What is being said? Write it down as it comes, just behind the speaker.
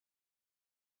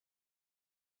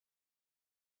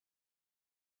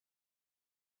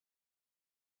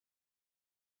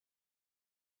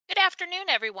afternoon,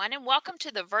 everyone, and welcome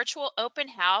to the virtual open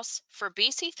house for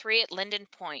BC3 at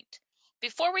LindenPointe.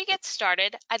 Before we get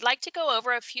started, I'd like to go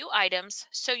over a few items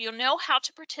so you'll know how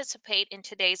to participate in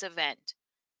today's event.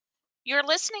 You're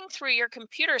listening through your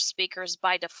computer speakers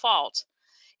by default.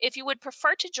 If you would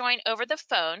prefer to join over the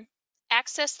phone,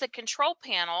 access the control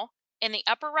panel in the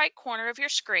upper right corner of your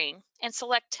screen and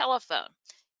select telephone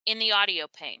in the audio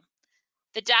pane.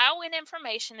 The dial-in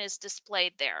information is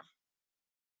displayed there.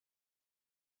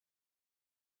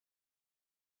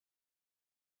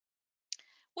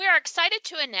 We are excited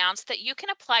to announce that you can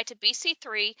apply to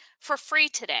BC3 for free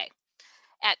today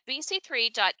at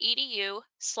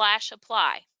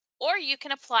bc3.edu/apply, or you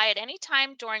can apply at any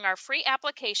time during our free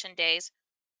application days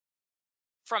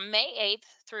from May 8th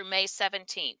through May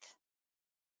 17th.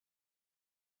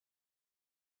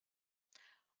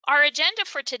 Our agenda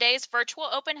for today's virtual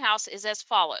open house is as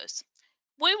follows.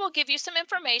 We will give you some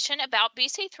information about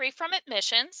BC3 from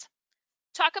admissions,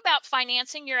 talk about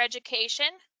financing your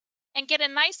education, and get a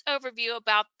nice overview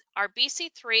about our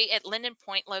BC3 at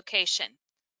LindenPointe location.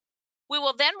 We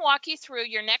will then walk you through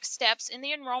your next steps in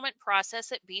the enrollment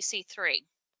process at BC3.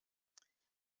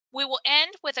 We will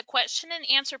end with a question and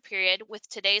answer period with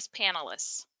today's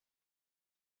panelists.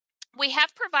 We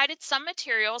have provided some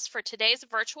materials for today's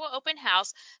virtual open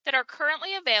house that are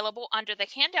currently available under the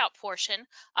handout portion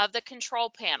of the control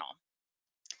panel.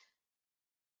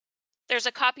 There's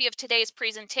a copy of today's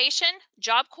presentation,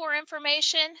 Job Corps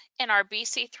information, and our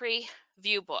BC3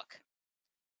 view book.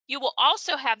 You will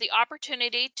also have the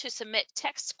opportunity to submit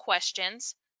text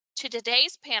questions to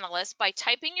today's panelists by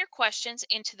typing your questions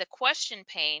into the question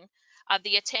pane of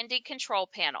the attendee control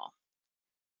panel.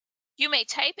 You may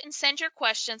type and send your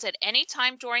questions at any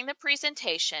time during the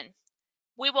presentation.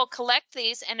 We will collect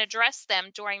these and address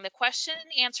them during the question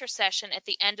and answer session at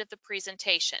the end of the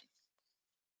presentation.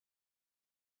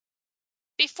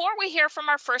 Before we hear from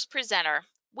our first presenter,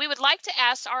 we would like to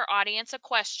ask our audience a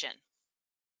question.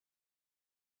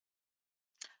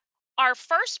 Our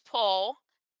first poll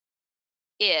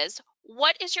is,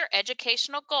 what is your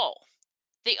educational goal?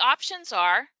 The options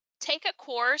are take a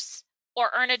course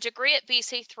or earn a degree at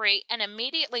BC3 and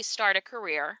immediately start a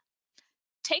career,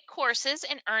 take courses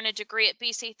and earn a degree at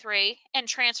BC3 and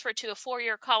transfer to a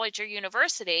four-year college or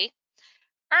university,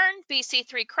 earn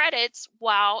BC3 credits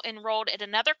while enrolled at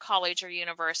another college or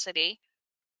university,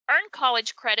 earn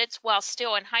college credits while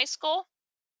still in high school,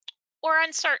 or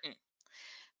uncertain.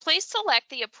 Please select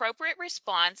the appropriate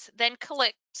response, then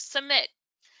click Submit.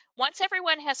 Once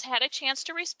everyone has had a chance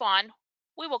to respond,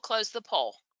 we will close the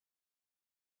poll.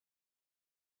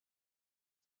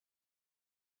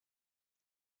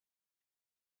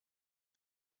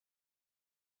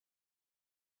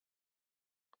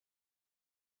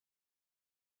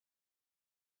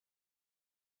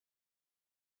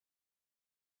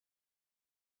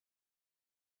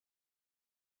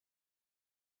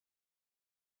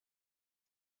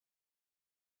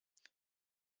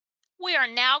 We are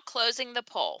now closing the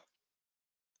poll.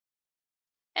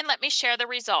 And let me share the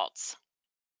results.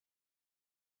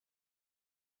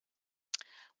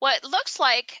 What looks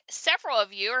like several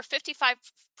of you, or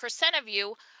 55% of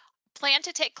you, plan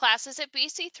to take classes at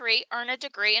BC3, earn a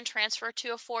degree, and transfer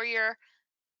to a four-year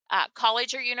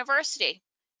college or university.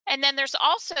 And then there's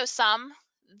also some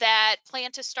that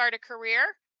plan to start a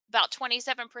career, about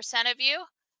 27% of you.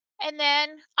 And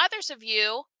then others of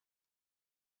you,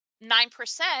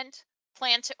 9%,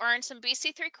 plan to earn some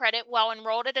BC3 credit while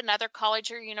enrolled at another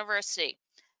college or university.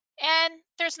 And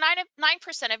there's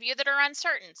 9% of you that are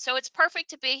uncertain. So it's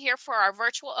perfect to be here for our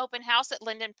virtual open house at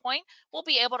LindenPointe. We'll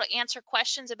be able to answer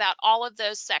questions about all of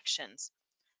those sections.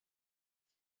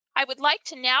 I would like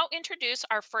to now introduce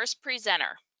our first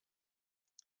presenter,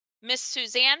 Ms.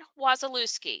 Suzanne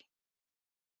Wazalewski.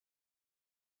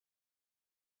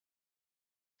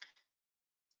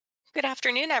 Good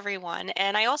afternoon, everyone.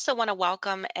 And I also want to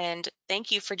welcome and thank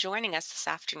you for joining us this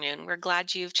afternoon. We're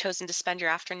glad you've chosen to spend your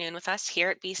afternoon with us here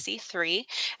at BC3,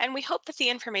 and we hope that the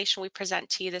information we present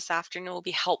to you this afternoon will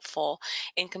be helpful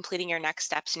in completing your next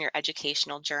steps in your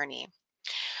educational journey.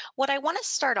 What I want to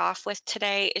start off with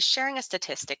today is sharing a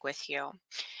statistic with you.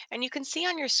 And you can see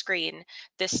on your screen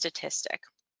this statistic.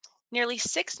 Nearly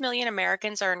 6 million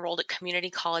Americans are enrolled at community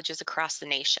colleges across the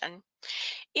nation.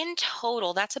 In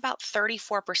total, that's about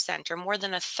 34%, or more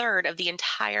than a third of the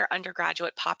entire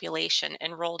undergraduate population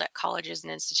enrolled at colleges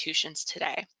and institutions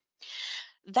today.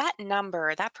 That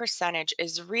number, that percentage,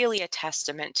 is really a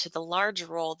testament to the large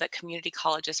role that community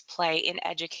colleges play in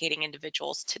educating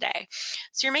individuals today.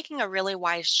 So you're making a really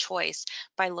wise choice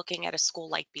by looking at a school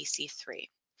like BC3.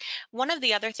 One of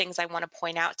the other things I want to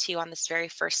point out to you on this very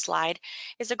first slide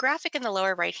is a graphic in the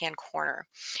lower right-hand corner.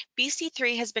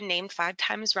 BC3 has been named 5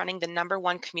 times running the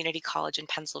 #1 community college in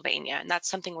Pennsylvania, and that's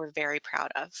something we're very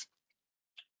proud of.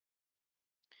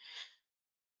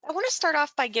 I want to start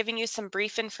off by giving you some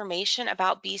brief information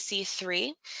about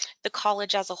BC3, the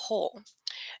college as a whole.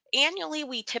 Annually,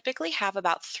 we typically have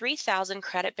about 3,000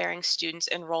 credit-bearing students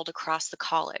enrolled across the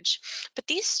college, but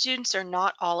these students are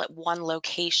not all at one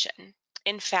location.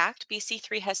 In fact,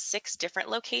 BC3 has 6 different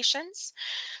locations.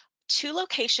 2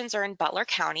 locations are in Butler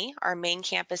County, our main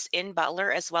campus in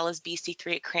Butler, as well as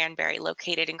BC3 at Cranberry,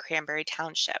 located in Cranberry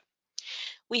Township.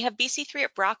 We have BC3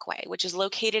 at Brockway, which is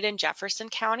located in Jefferson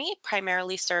County,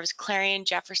 primarily serves Clarion,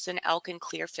 Jefferson, Elk, and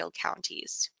Clearfield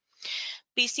counties.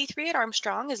 BC3 at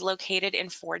Armstrong is located in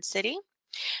Ford City.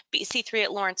 BC3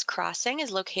 at Lawrence Crossing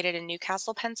is located in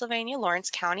Newcastle, Pennsylvania, Lawrence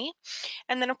County.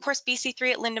 And then, of course,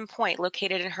 BC3 at LindenPointe,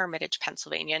 located in Hermitage,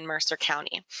 Pennsylvania, in Mercer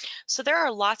County. So there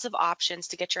are lots of options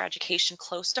to get your education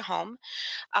close to home.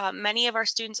 Many of our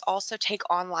students also take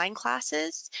online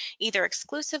classes, either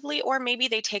exclusively or maybe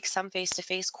they take some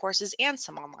face-to-face courses and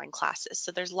some online classes.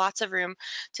 So there's lots of room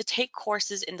to take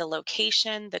courses in the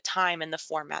location, the time, and the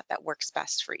format that works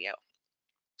best for you.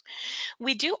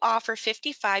 We do offer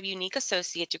 55 unique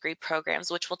associate degree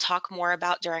programs, which we'll talk more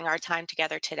about during our time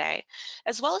together today,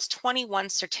 as well as 21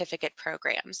 certificate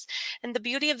programs. And the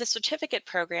beauty of the certificate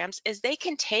programs is they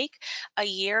can take a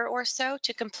year or so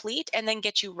to complete and then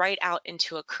get you right out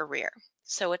into a career.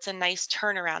 So it's a nice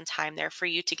turnaround time there for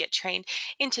you to get trained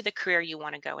into the career you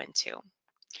want to go into.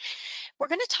 We're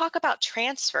going to talk about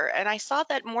transfer, and I saw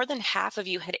that more than half of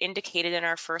you had indicated in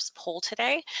our first poll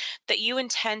today that you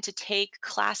intend to take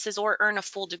classes or earn a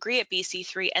full degree at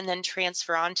BC3 and then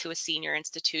transfer on to a senior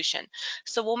institution.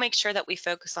 So we'll make sure that we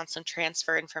focus on some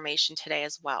transfer information today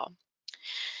as well.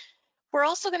 We're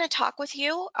also going to talk with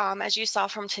you, as you saw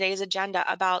from today's agenda,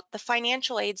 about the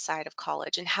financial aid side of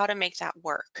college and how to make that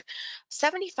work.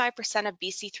 75% of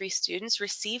BC3 students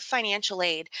receive financial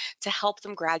aid to help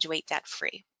them graduate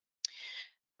debt-free.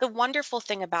 The wonderful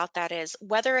thing about that is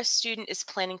whether a student is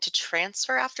planning to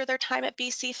transfer after their time at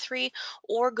BC3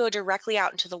 or go directly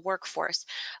out into the workforce,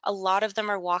 a lot of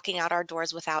them are walking out our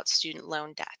doors without student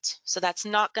loan debt. So that's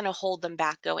not going to hold them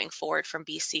back going forward from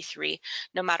BC3,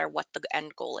 no matter what the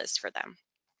end goal is for them.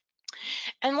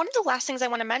 And one of the last things I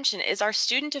want to mention is our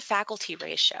student to faculty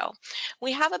ratio.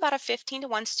 We have about a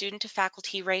 15-to-1 student to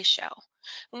faculty ratio.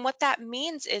 And what that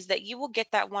means is that you will get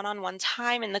that one-on-one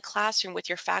time in the classroom with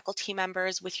your faculty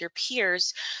members, with your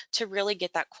peers, to really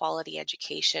get that quality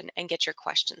education and get your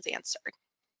questions answered.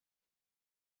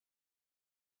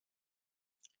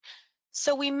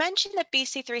 So we mentioned that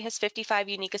BC3 has 55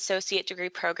 unique associate degree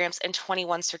programs and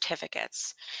 21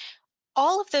 certificates.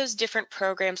 All of those different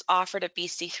programs offered at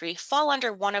BC3 fall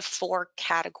under one of 4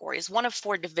 categories, one of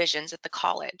 4 divisions at the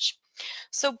college.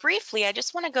 So briefly, I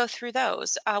just want to go through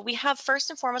those. We have first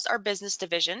and foremost our business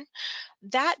division.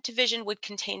 That division would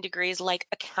contain degrees like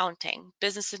accounting,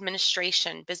 business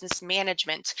administration, business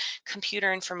management,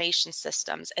 computer information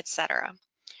systems, etc.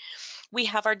 We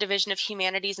have our Division of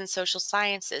Humanities and Social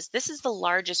Sciences. This is the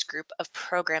largest group of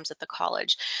programs at the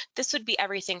college. This would be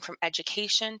everything from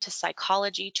education to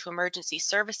psychology to emergency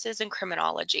services and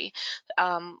criminology.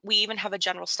 We even have a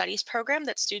general studies program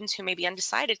that students who may be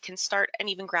undecided can start and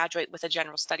even graduate with a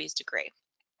general studies degree.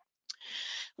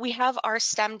 We have our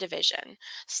STEM division.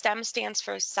 STEM stands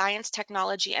for science,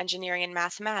 technology, engineering, and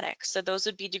mathematics. So those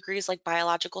would be degrees like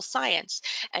biological science,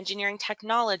 engineering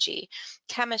technology,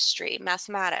 chemistry,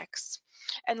 mathematics.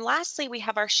 And lastly, we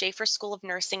have our Schaefer School of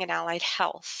Nursing and Allied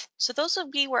Health. So those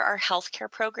would be where our healthcare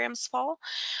programs fall,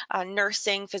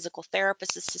 nursing, physical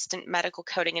therapist assistant, medical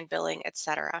coding and billing,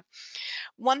 etc.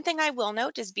 One thing I will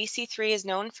note is BC3 is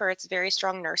known for its very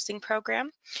strong nursing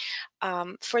program.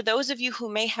 For those of you who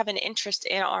may have an interest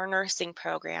in our nursing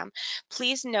program,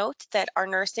 please note that our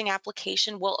nursing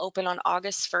application will open on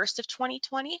August 1st of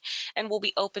 2020 and will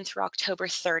be open through October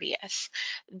 30th.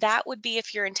 That would be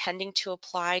if you're intending to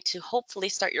apply to hopefully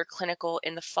start your clinical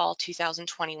in the fall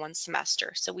 2021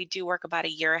 semester. So we do work about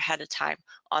a year ahead of time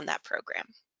on that program.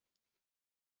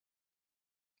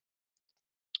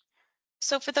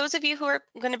 So for those of you who are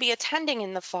going to be attending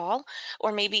in the fall,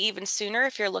 or maybe even sooner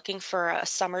if you're looking for a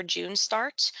summer June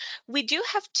start, we do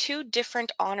have 2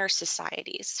 different honor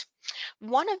societies.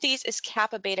 One of these is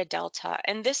Kappa Beta Delta,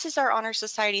 and this is our honor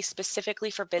society specifically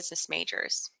for business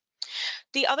majors.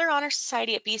 The other honor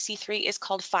society at BC3 is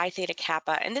called Phi Theta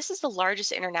Kappa, and this is the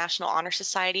largest international honor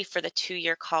society for the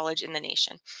two-year college in the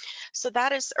nation. So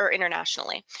that is, or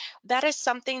internationally, that is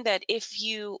something that if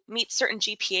you meet certain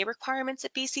GPA requirements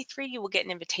at BC3, you will get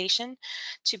an invitation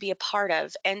to be a part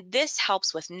of. And this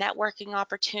helps with networking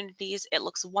opportunities. It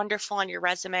looks wonderful on your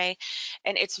resume,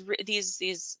 and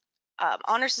these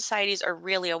honor societies are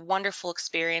really a wonderful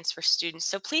experience for students.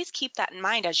 So please keep that in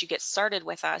mind as you get started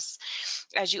with us,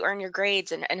 as you earn your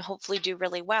grades and hopefully do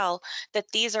really well, that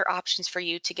these are options for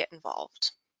you to get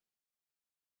involved.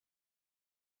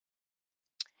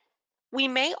 We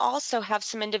may also have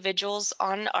some individuals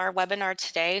on our webinar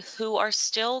today who are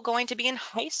still going to be in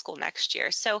high school next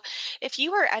year. So if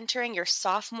you are entering your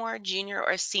sophomore, junior,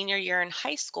 or senior year in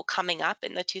high school coming up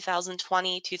in the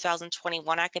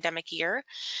 2020-2021 academic year,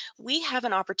 we have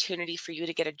an opportunity for you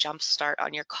to get a jump start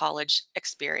on your college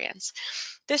experience.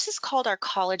 This is called our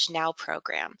College Now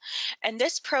program. And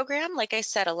this program, like I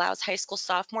said, allows high school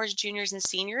sophomores, juniors, and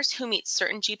seniors who meet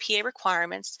certain GPA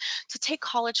requirements to take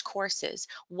college courses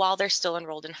while they're still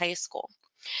enrolled in high school.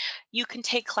 You can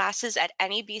take classes at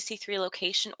any BC3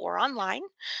 location or online.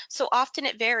 So often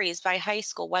it varies by high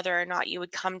school whether or not you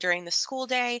would come during the school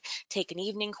day, take an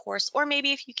evening course, or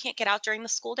maybe if you can't get out during the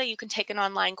school day, you can take an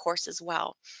online course as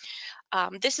well.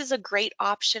 This is a great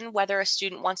option whether a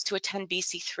student wants to attend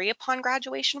BC3 upon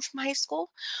graduation from high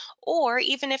school, or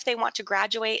even if they want to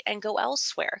graduate and go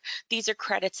elsewhere. These are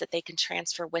credits that they can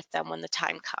transfer with them when the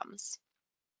time comes.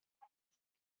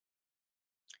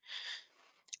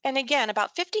 And again,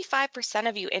 about 55%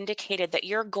 of you indicated that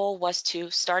your goal was to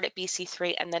start at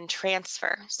BC3 and then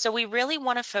transfer. So we really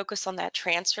want to focus on that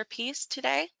transfer piece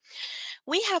today.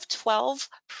 We have 12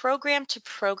 program to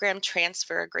program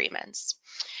transfer agreements.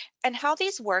 And how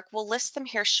these work, we'll list them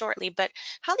here shortly, but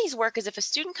how these work is if a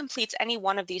student completes any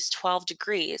one of these 12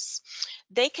 degrees,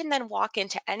 they can then walk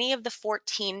into any of the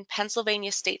 14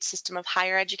 Pennsylvania state system of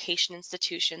higher education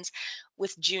institutions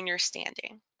with junior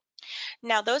standing.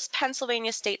 Now, those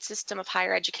Pennsylvania state system of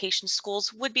higher education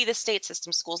schools would be the state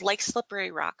system schools like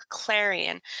Slippery Rock,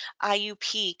 Clarion,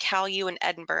 IUP, CalU, and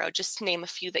Edinburgh, just to name a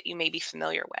few that you may be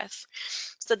familiar with.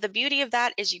 So the beauty of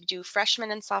that is you do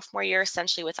freshman and sophomore year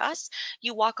essentially with us.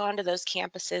 You walk onto those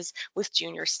campuses with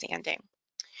junior standing.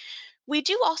 We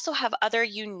do also have other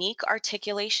unique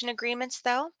articulation agreements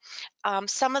though.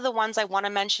 Some of the ones I want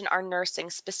to mention are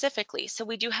nursing specifically. So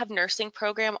we do have nursing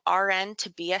program RN to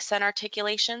BSN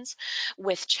articulations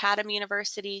with Chatham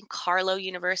University, Carlow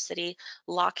University,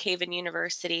 Lock Haven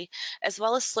University, as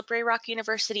well as Slippery Rock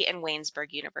University and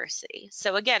Waynesburg University.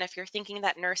 So again, if you're thinking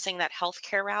that nursing, that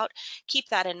healthcare route, keep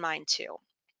that in mind too.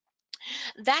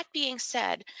 That being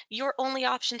said, your only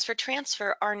options for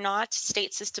transfer are not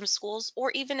state system schools or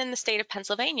even in the state of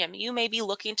Pennsylvania. You may be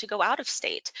looking to go out of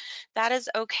state. That is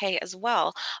okay as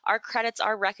well. Our credits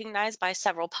are recognized by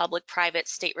several public, private,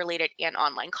 state-related, and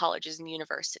online colleges and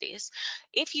universities.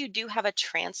 If you do have a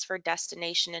transfer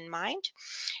destination in mind,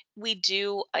 we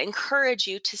do encourage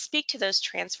you to speak to those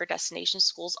transfer destination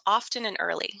schools often and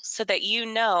early so that you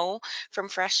know from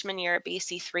freshman year at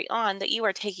BC3 on that you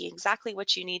are taking exactly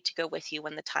what you need to go with you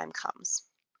when the time comes.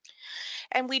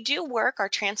 And we do work, our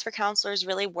transfer counselors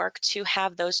really work to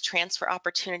have those transfer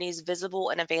opportunities visible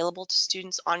and available to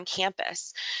students on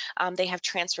campus. They have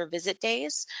transfer visit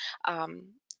days.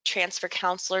 Transfer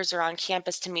counselors are on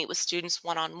campus to meet with students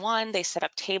one-on-one. They set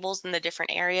up tables in the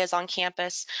different areas on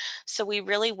campus. So we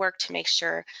really work to make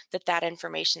sure that that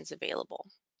information is available.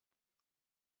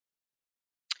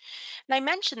 And I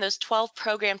mentioned those 12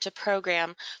 program to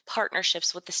program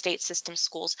partnerships with the state system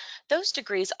schools. Those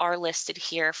degrees are listed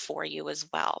here for you as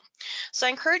well. So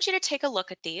I encourage you to take a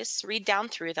look at these, read down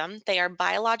through them. They are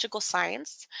biological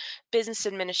science, business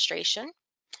administration,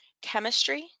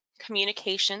 chemistry,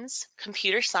 communications,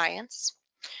 computer science,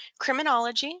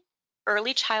 criminology,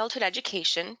 early childhood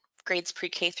education, grades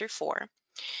pre-K through 4,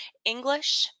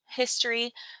 English,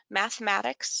 history,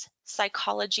 mathematics,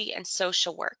 psychology, and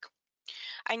social work.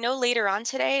 I know later on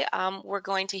today, we're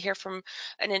going to hear from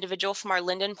an individual from our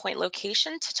LindenPointe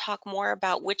location to talk more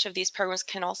about which of these programs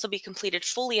can also be completed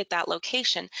fully at that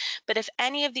location. But if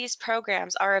any of these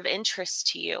programs are of interest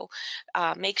to you,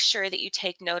 make sure that you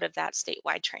take note of that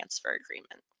statewide transfer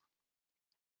agreement.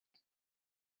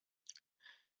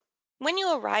 When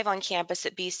you arrive on campus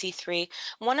at BC3,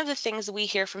 one of the things we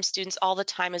hear from students all the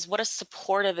time is what a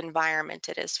supportive environment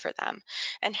it is for them,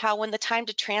 and how when the time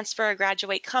to transfer or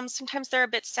graduate comes, sometimes they're a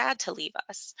bit sad to leave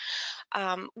us.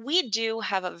 We do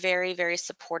have a very, very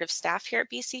supportive staff here at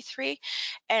BC3,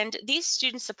 and these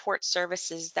student support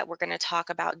services that we're going to talk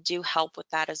about do help with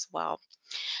that as well.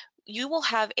 You will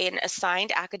have an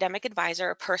assigned academic advisor,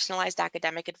 a personalized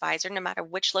academic advisor, no matter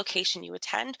which location you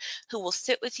attend, who will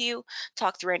sit with you,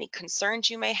 talk through any concerns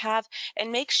you may have,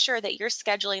 and make sure that you're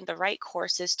scheduling the right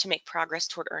courses to make progress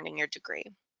toward earning your degree.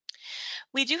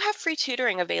 We do have free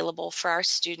tutoring available for our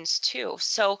students too.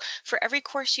 So for every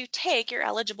course you take, you're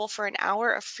eligible for an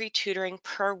hour of free tutoring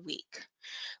per week.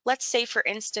 Let's say, for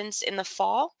instance, in the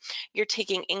fall, you're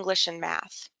taking English and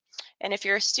math. And if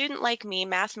you're a student like me,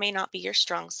 math may not be your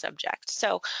strong subject.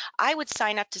 So I would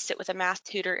sign up to sit with a math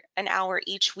tutor an hour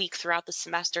each week throughout the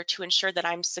semester to ensure that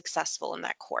I'm successful in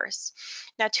that course.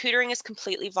 Now, tutoring is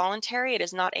completely voluntary. It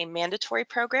is not a mandatory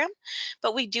program,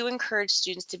 but we do encourage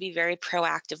students to be very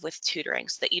proactive with tutoring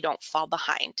so that you don't fall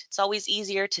behind. It's always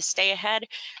easier to stay ahead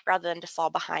rather than to fall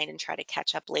behind and try to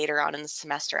catch up later on in the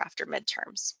semester after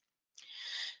midterms.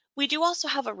 We do also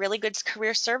have a really good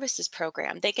career services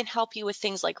program. They can help you with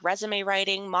things like resume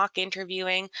writing, mock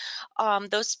interviewing,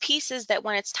 those pieces that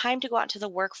when it's time to go out to the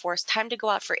workforce, time to go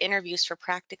out for interviews for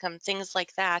practicum, things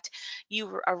like that,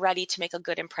 you are ready to make a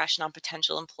good impression on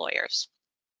potential employers.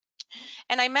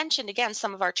 And I mentioned again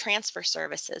some of our transfer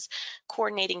services,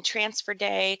 coordinating transfer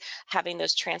day, having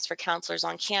those transfer counselors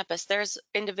on campus. There's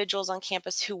individuals on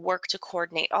campus who work to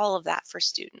coordinate all of that for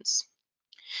students.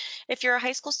 If you're a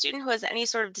high school student who has any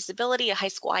sort of disability, a high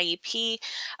school IEP,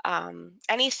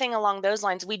 anything along those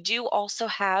lines, we do also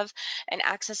have an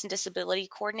access and disability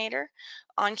coordinator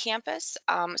on campus.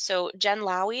 So Jen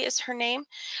Lowy is her name,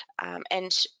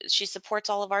 and she supports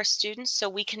all of our students, so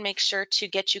we can make sure to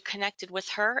get you connected with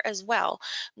her as well,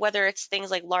 whether it's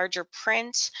things like larger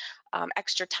print,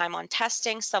 extra time on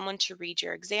testing, someone to read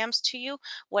your exams to you,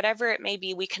 whatever it may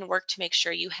be, we can work to make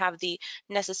sure you have the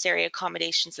necessary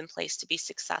accommodations in place to be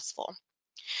successful.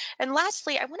 And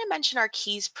lastly, I want to mention our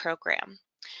KEYS program.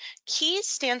 KEYS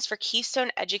stands for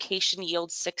Keystone Education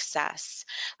Yields Success.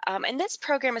 And this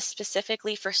program is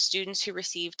specifically for students who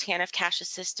receive TANF cash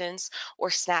assistance or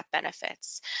SNAP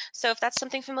benefits. So if that's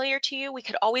something familiar to you, we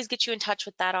could always get you in touch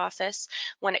with that office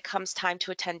when it comes time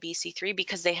to attend BC3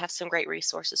 because they have some great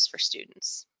resources for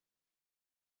students.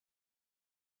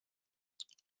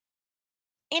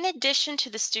 In addition to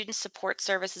the student support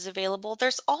services available,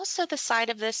 there's also the side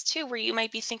of this too, where you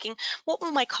might be thinking, what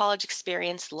will my college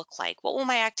experience look like? What will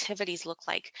my activities look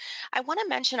like? I want to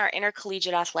mention our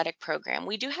intercollegiate athletic program.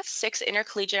 We do have 6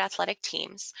 intercollegiate athletic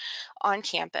teams on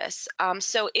campus.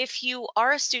 So if you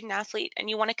are a student athlete and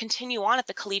you want to continue on at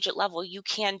the collegiate level, you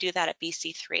can do that at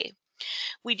BC3.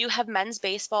 We do have men's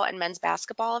baseball and men's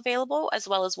basketball available, as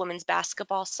well as women's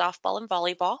basketball, softball, and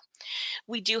volleyball.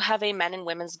 We do have a men and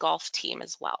women's golf team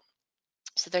as well.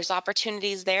 So there's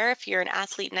opportunities there. If you're an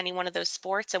athlete in any one of those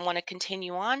sports and want to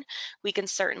continue on, we can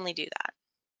certainly do that.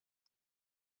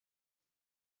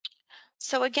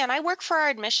 So again, I work for our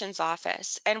admissions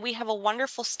office, and we have a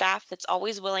wonderful staff that's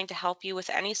always willing to help you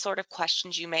with any sort of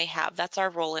questions you may have. That's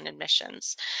our role in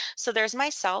admissions. So there's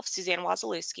myself, Suzanne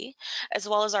Wazalewski, as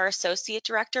well as our Associate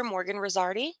Director, Morgan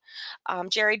Rosardi.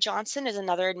 Jerry Johnson is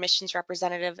another admissions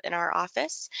representative in our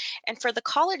office. And for the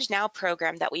College Now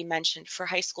program that we mentioned for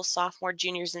high school sophomore,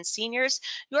 juniors, and seniors,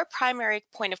 your primary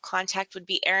point of contact would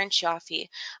be Erin Chiaffi,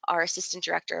 our Assistant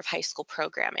Director of High School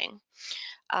Programming.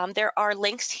 There are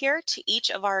links here to each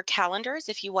of our calendars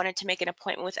if you wanted to make an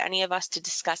appointment with any of us to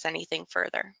discuss anything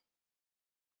further.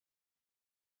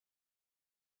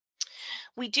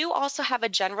 We do also have a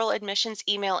general admissions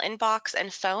email inbox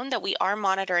and phone that we are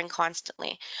monitoring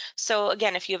constantly. So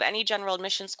again, if you have any general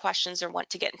admissions questions or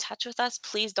want to get in touch with us,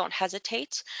 please don't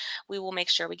hesitate. We will make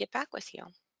sure we get back with you.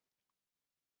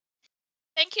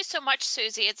 Thank you so much,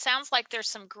 Susie. It sounds like there's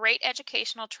some great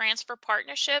educational transfer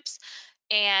partnerships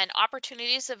and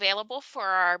opportunities available for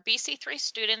our BC3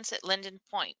 students at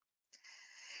LindenPointe.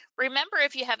 Remember,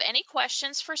 if you have any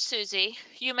questions for Susie,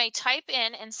 you may type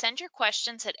in and send your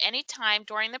questions at any time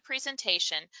during the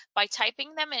presentation by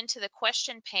typing them into the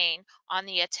question pane on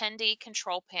the attendee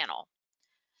control panel.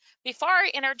 Before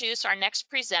I introduce our next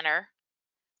presenter,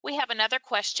 we have another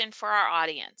question for our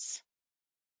audience.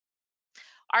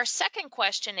 Our second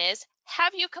question is,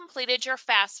 have you completed your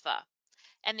FAFSA?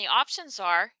 And the options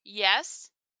are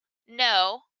yes,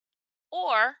 no,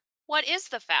 or what is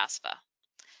the FAFSA?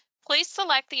 Please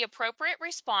select the appropriate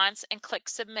response and click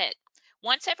Submit.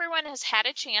 Once everyone has had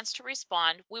a chance to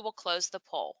respond, we will close the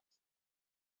poll.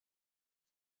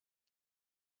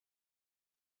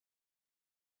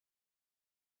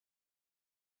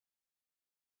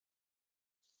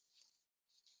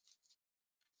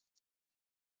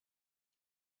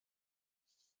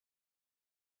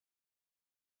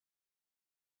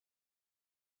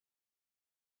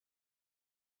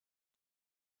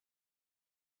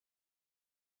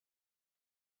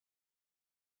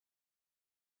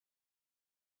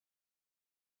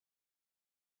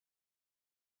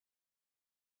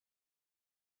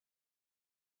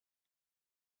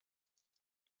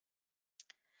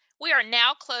 We are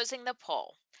now closing the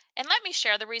poll, and let me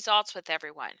share the results with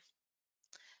everyone.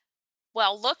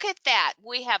 Well, look at that.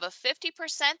 We have a 50%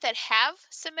 that have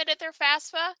submitted their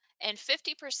FAFSA and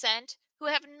 50% who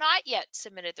have not yet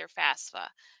submitted their FAFSA.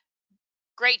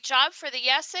 Great job for the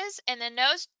yeses, and the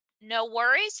nos. No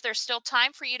worries, there's still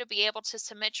time for you to be able to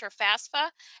submit your FAFSA,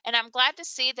 and I'm glad to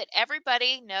see that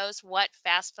everybody knows what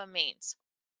FAFSA means.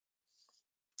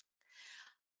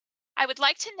 I would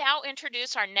like to now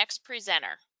introduce our next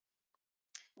presenter,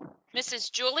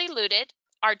 Mrs. Julie Ludet,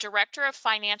 our Director of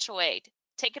Financial Aid.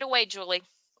 Take it away, Julie.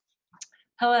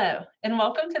 Hello, and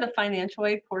welcome to the financial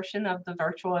aid portion of the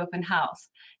virtual open house.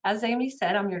 As Amy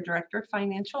said, I'm your Director of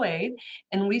Financial Aid,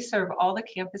 and we serve all the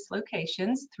campus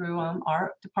locations through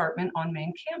our department on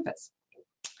main campus.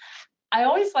 I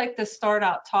always like to start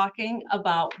out talking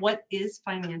about what is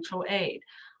financial aid.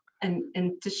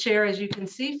 And to share, as you can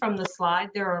see from the slide,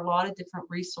 there are a lot of different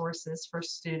resources for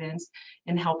students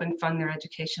in helping fund their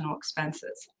educational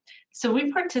expenses. So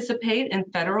we participate in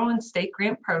federal and state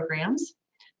grant programs.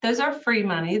 Those are free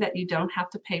money that you don't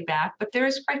have to pay back, but there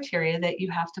is criteria that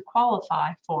you have to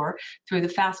qualify for through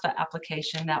the FAFSA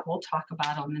application that we'll talk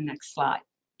about on the next slide.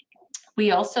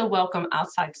 We also welcome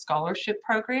outside scholarship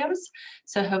programs.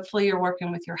 So hopefully you're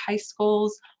working with your high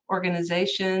schools,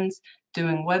 organizations,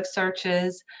 doing web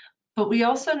searches. But we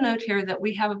also note here that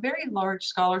we have a very large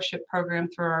scholarship program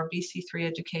through our BC3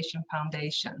 Education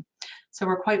Foundation. So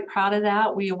we're quite proud of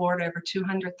that. We award over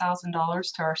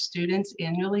 $200,000 to our students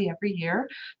annually every year.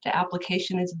 The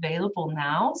application is available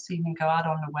now, so you can go out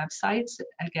on the websites.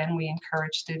 Again, we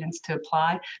encourage students to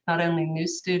apply, not only new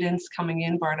students coming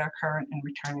in, but our current and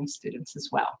returning students as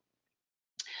well.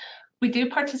 We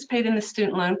do participate in the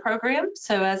student loan program.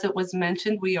 So as it was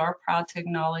mentioned, we are proud to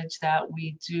acknowledge that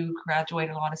we do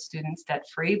graduate a lot of students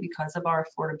debt-free because of our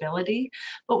affordability,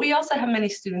 but we also have many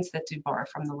students that do borrow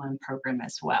from the loan program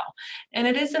as well. And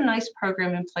it is a nice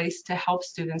program in place to help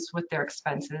students with their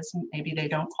expenses. Maybe they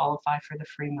don't qualify for the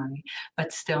free money,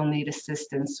 but still need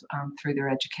assistance through their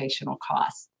educational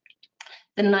costs.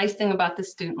 The nice thing about the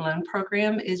student loan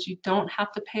program is you don't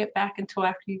have to pay it back until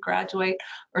after you graduate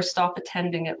or stop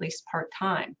attending at least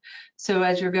part-time. So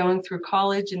as you're going through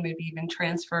college and maybe even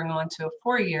transferring on to a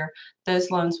four-year,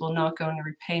 those loans will not go into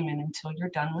repayment until you're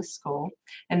done with school,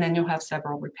 and then you'll have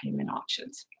several repayment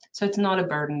options. So it's not a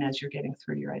burden as you're getting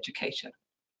through your education.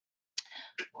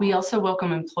 We also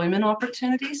welcome employment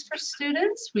opportunities for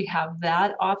students. We have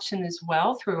that option as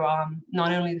well through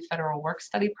not only the Federal Work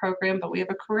Study Program, but we have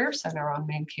a career center on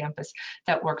main campus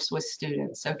that works with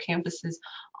students. So campuses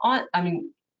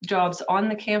jobs on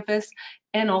the campus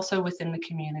and also within the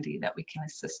community that we can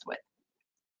assist with.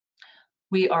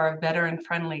 We are a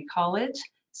veteran-friendly college,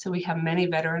 so we have many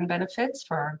veteran benefits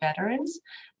for our veterans,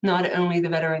 not only the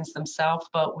veterans themselves,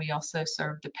 but we also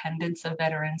serve dependents of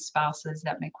veterans, spouses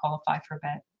that may qualify for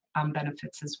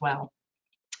benefits as well.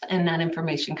 And that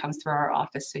information comes through our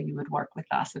office, so you would work with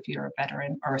us if you're a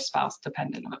veteran or a spouse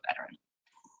dependent of a veteran.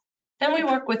 Then we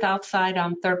work with outside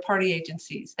third-party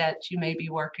agencies that you may be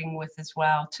working with as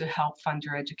well to help fund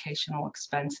your educational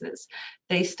expenses.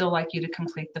 They still like you to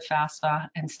complete the FAFSA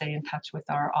and stay in touch with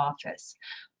our office.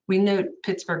 We note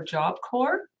Pittsburgh Job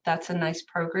Corps. That's a nice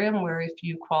program where if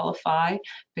you qualify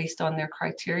based on their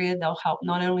criteria, they'll help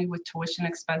not only with tuition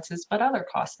expenses, but other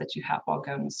costs that you have while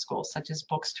going to school, such as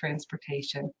books,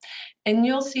 transportation. And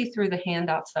you'll see through the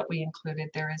handouts that we included,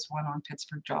 there is one on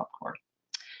Pittsburgh Job Corps.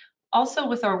 Also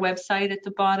with our website at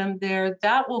the bottom there,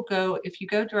 that will go, if you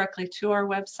go directly to our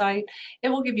website, it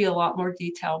will give you a lot more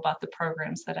detail about the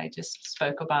programs that I just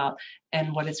spoke about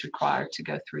and what is required to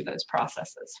go through those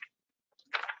processes.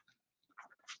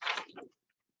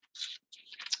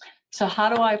 So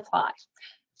how do I apply?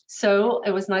 So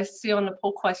it was nice to see on the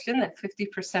poll question that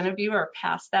 50% of you are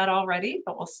past that already,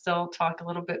 but we'll still talk a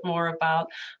little bit more about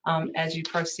as you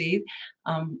proceed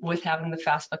with having the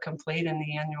FAFSA complete in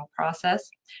the annual process.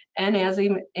 And as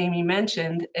Amy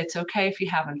mentioned, it's okay if you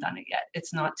haven't done it yet.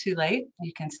 It's not too late.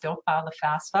 You can still file the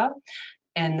FAFSA.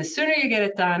 And the sooner you get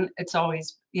it done, it's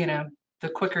always, the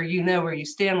quicker you know where you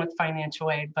stand with financial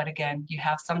aid. But again, you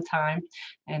have some time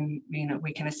and,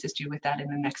 we can assist you with that in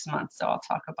the next month. So I'll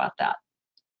talk about that.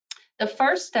 The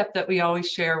first step that we always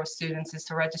share with students is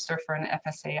to register for an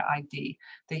FSA ID,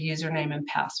 the username and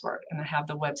password, and I have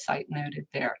the website noted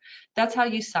there. That's how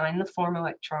you sign the form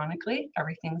electronically.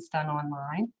 Everything's done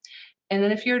online. And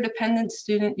then if you're a dependent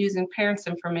student using parents'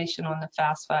 information on the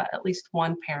FAFSA, at least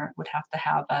one parent would have to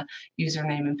have a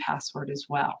username and password as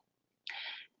well.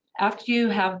 After you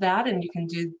have that, and you can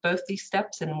do both these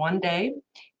steps in one day,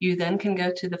 you then can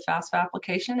go to the FAFSA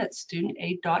application at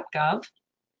studentaid.gov.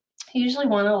 You usually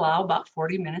want to allow about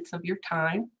 40 minutes of your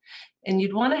time. And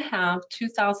you'd want to have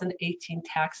 2018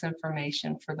 tax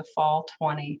information for the fall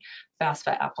 20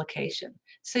 FAFSA application.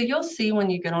 So you'll see when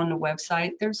you get on the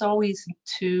website, there's always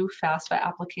 2 FAFSA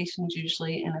applications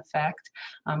usually in effect,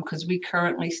 because we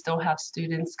currently still have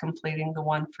students completing the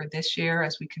one for this year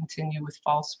as we continue with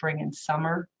fall, spring, and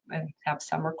summer and have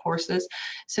summer courses.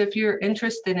 So if you're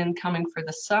interested in coming for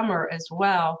the summer as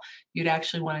well, you'd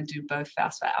actually want to do both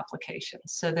FAFSA applications.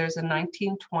 So there's a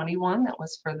 1921 that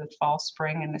was for the fall,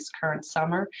 spring, and this current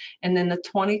summer. And then the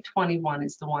 2021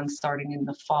 is the one starting in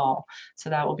the fall. So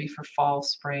that will be for fall,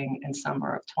 spring, and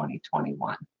summer of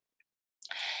 2021.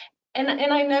 And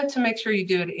I know to make sure you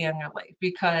do it annually,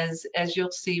 because as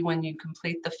you'll see when you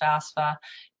complete the FAFSA,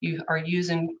 you are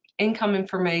using income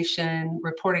information,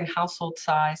 reporting household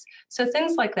size. So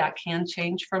things like that can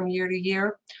change from year to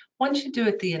year. Once you do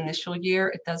it the initial year,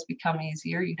 it does become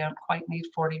easier. You don't quite need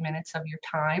 40 minutes of your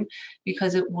time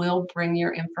because it will bring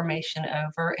your information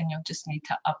over and you'll just need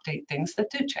to update things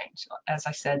that do change. As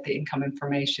I said, the income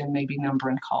information, maybe number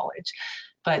in college.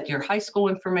 But your high school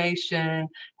information,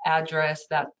 address,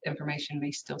 that information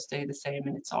may still stay the same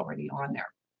and it's already on there.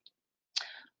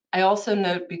 I also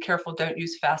note, be careful, don't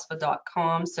use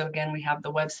FAFSA.com. So again, we have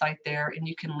the website there and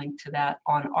you can link to that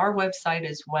on our website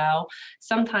as well.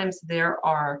 Sometimes there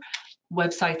are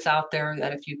websites out there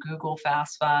that if you Google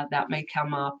FAFSA, that may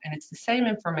come up and it's the same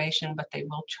information, but they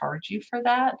will charge you for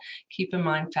that. Keep in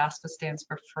mind, FAFSA stands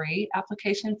for Free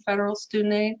Application Federal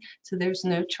Student Aid. So there's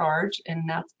no charge. And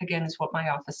that, again, is what my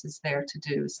office is there to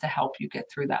do, is to help you get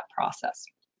through that process.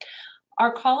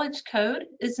 Our college code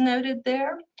is noted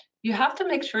there. You have to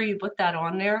make sure you put that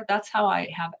on there. That's how I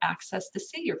have access to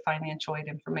see your financial aid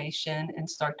information and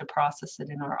start to process it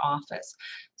in our office.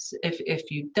 So if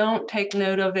you don't take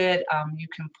note of it, you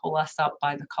can pull us up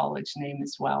by the college name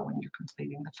as well when you're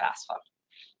completing the FAFSA.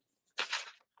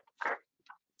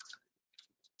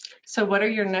 So what are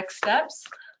your next steps?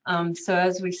 So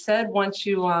as we said, once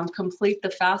you complete the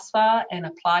FAFSA and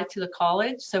apply to the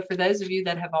college, so for those of you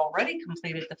that have already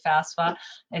completed the FAFSA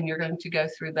and you're going to go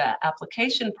through the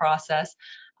application process,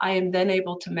 I am then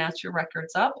able to match your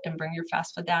records up and bring your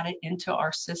FAFSA data into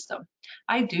our system.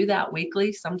 I do that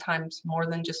weekly, sometimes more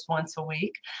than just once a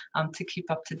week, to keep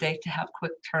up to date, to have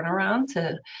quick turnaround,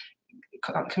 to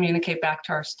communicate back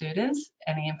to our students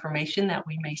any information that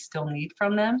we may still need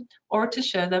from them, or to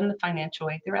show them the financial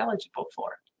aid they're eligible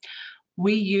for.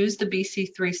 We use the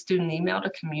BC3 student email to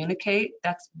communicate.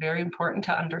 That's very important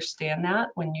to understand that.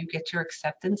 When you get your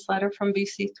acceptance letter from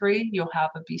BC3, you'll have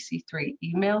a BC3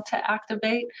 email to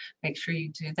activate. Make sure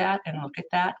you do that and look at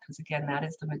that, because again, that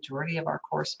is the majority of our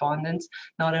correspondence,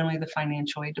 not only the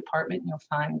financial aid department. You'll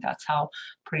find that's how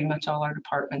pretty much all our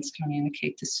departments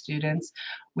communicate to students.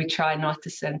 We try not to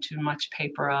send too much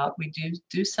paper out. We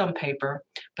do some paper,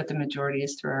 but the majority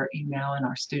is through our email and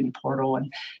our student portal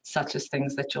and such as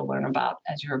things that you'll learn about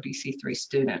as you're a BC3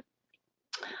 student.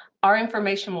 Our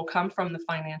information will come from the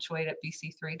financial aid at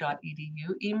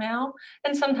bc3.edu email,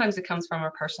 and sometimes it comes from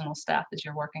our personal staff as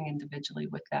you're working individually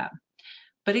with them.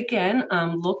 But again,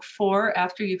 look for,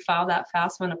 after you file that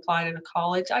FAFSA and apply to the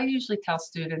college, I usually tell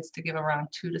students to give around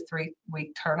 2 to 3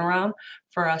 week turnaround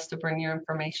for us to bring your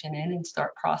information in and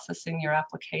start processing your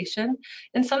application.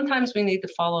 And sometimes we need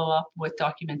to follow up with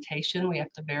documentation. We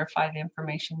have to verify the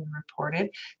information you reported.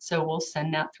 So we'll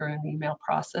send that through an email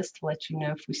process to let you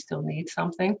know if we still need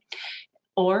something.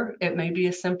 Or it may be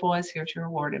as simple as, here's your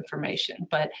award information.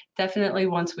 But definitely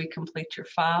once we complete your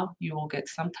file, you will get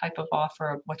some type of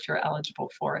offer of what you're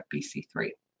eligible for at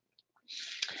BC3.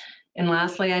 And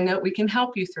lastly, I know we can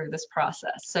help you through this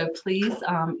process. So please,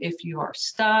 if you are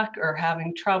stuck or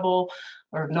having trouble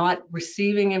or not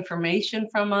receiving information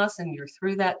from us and you're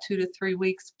through that 2 to 3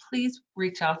 weeks, please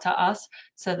reach out to us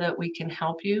so that we can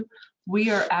help you.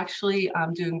 We are actually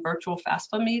doing virtual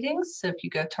FAFSA meetings. So if you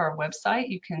go to our website,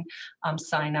 you can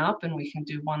sign up and we can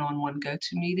do one-on-one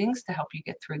go-to meetings to help you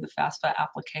get through the FAFSA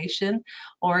application.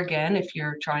 Or again, if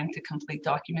you're trying to complete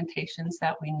documentations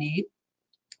that we need.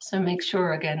 So make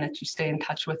sure, again, that you stay in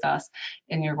touch with us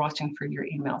and you're watching for your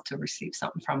email to receive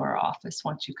something from our office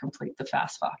once you complete the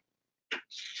FAFSA.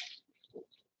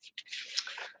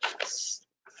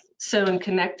 So in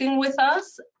connecting with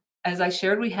us, as I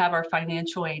shared, we have our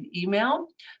financial aid email.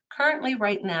 Currently,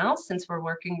 right now, since we're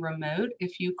working remote,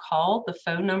 if you call, the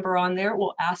phone number on there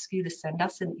will ask you to send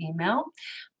us an email.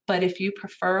 But if you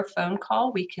prefer a phone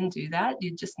call, we can do that.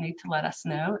 You just need to let us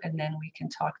know, and then we can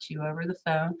talk to you over the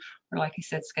phone, or like I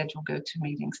said, schedule go-to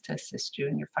meetings to assist you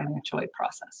in your financial aid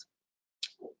process.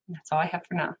 That's all I have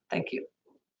for now. Thank you.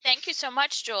 Thank you so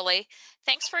much, Julie.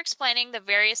 Thanks for explaining the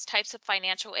various types of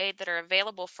financial aid that are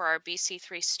available for our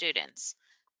BC3 students.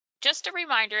 Just a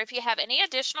reminder, if you have any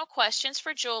additional questions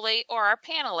for Julie or our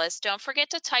panelists, don't forget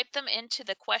to type them into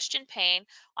the question pane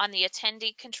on the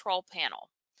attendee control panel.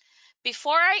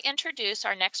 Before I introduce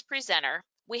our next presenter,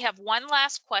 we have one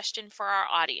last question for our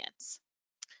audience.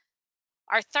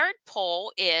 Our third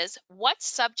poll is, what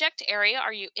subject area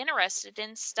are you interested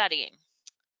in studying?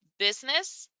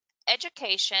 Business,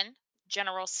 education,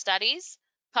 general studies,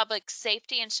 public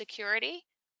safety and security,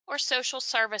 or social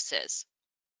services?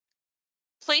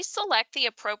 Please select the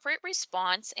appropriate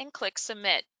response and click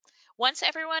Submit. Once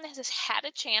everyone has had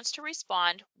a chance to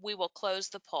respond, we will close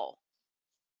the poll.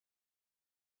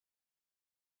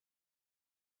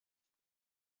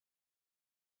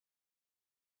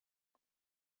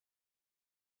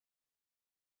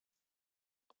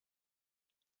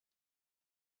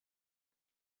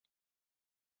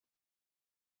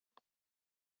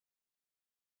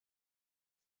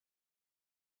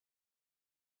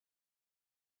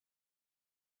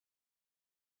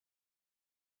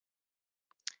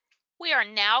 We are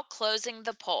now closing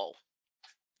the poll.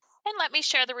 And let me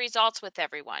share the results with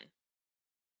everyone.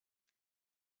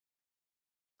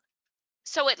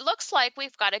 So it looks like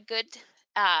we've got a good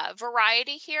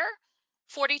variety here.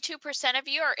 42% of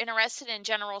you are interested in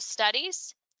general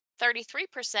studies,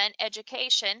 33%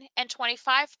 education, and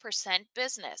 25%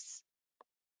 business.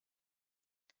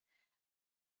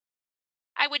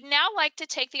 I would now like to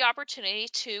take the opportunity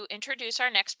to introduce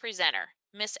our next presenter,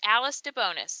 Miss Alice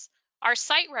DeBonis, our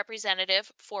site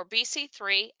representative for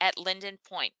BC3 at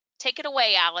LindenPointe. Take it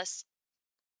away, Alice.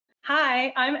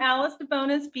 Hi, I'm Alice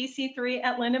DeBonis, BC3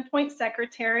 at LindenPointe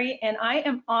Secretary, and I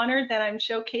am honored that I'm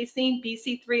showcasing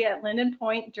BC3 at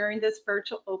LindenPointe during this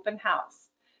virtual open house.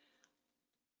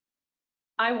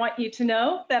 I want you to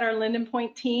know that our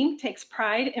LindenPointe team takes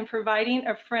pride in providing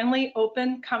a friendly,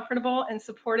 open, comfortable, and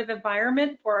supportive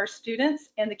environment for our students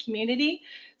and the community.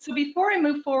 So before I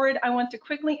move forward, I want to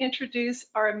quickly introduce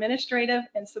our administrative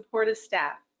and supportive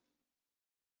staff.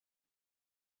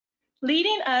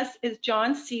 Leading us is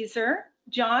John Caesar.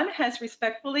 John has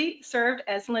respectfully served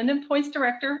as LindenPointe's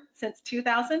director since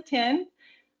 2010.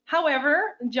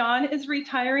 However, John is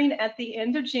retiring at the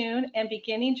end of June, and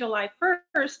beginning July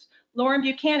 1st, Lauren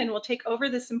Buchanan will take over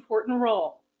this important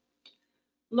role.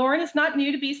 Lauren is not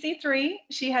new to BC3.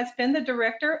 She has been the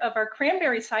director of our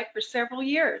Cranberry site for several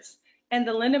years, and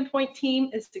the LindenPointe team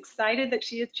is excited that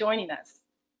she is joining us.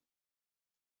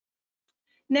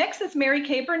 Next is Mary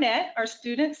Kay Burnett, our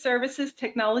Student Services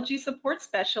Technology Support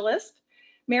Specialist.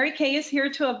 Mary Kay is here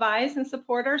to advise and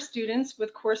support our students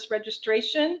with course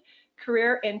registration,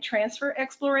 career and transfer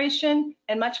exploration,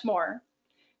 and much more.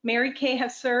 Mary Kay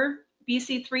has served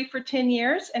BC3 for 10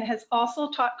 years and has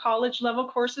also taught college level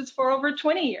courses for over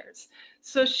 20 years.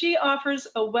 So she offers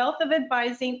a wealth of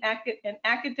advising and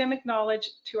academic knowledge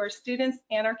to our students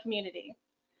and our community.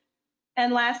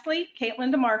 And lastly,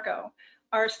 Caitlin DeMarco,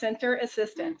 our center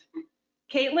assistant.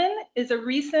 Caitlin is a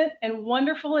recent and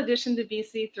wonderful addition to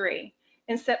BC3.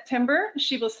 In September,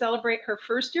 she will celebrate her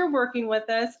first year working with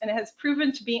us and has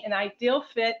proven to be an ideal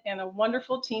fit and a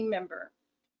wonderful team member.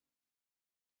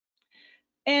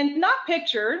 And not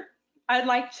pictured, I'd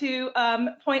like to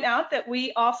point out that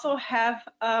we also have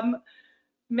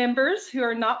members who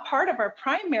are not part of our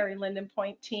primary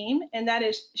LindenPointe team, and that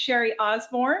is Sherry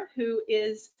Osborne, who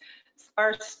is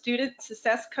our student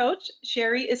success coach.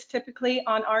 Sherry is typically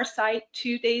on our site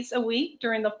 2 days a week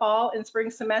during the fall and spring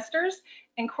semesters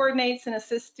and coordinates and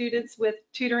assists students with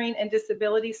tutoring and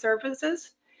disability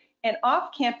services. And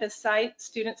off-campus site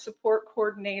student support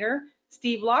coordinator,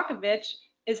 Steve Lockovich,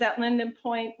 is at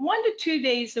LindenPointe 1 to 2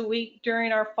 days a week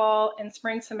during our fall and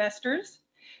spring semesters.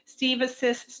 Steve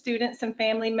assists students and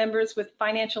family members with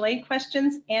financial aid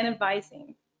questions and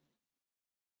advising.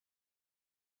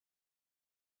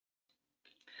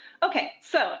 Okay,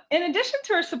 so in addition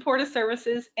to our supportive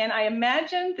services, and I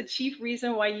imagine the chief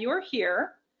reason why you're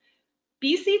here,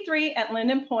 BC3 at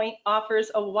LindenPointe offers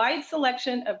a wide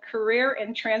selection of career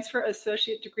and transfer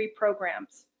associate degree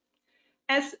programs.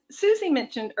 As Susie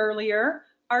mentioned earlier,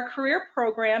 our career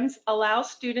programs allow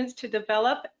students to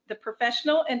develop the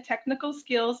professional and technical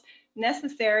skills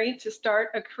necessary to start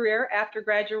a career after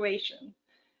graduation.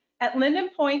 At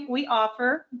LindenPointe, we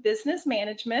offer business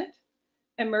management,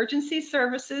 emergency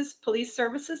services, police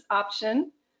services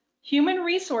option, human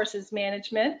resources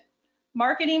management,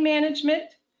 marketing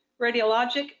management,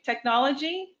 radiologic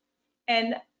technology,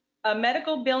 and a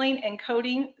medical billing and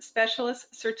coding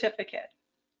specialist certificate.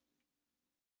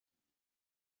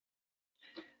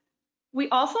 We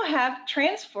also have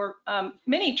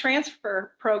many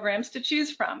transfer programs to choose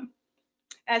from.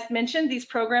 As mentioned, these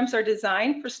programs are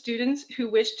designed for students who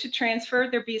wish to transfer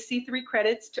their BC3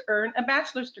 credits to earn a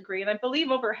bachelor's degree. And I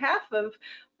believe over half of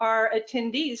our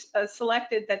attendees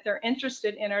selected that they're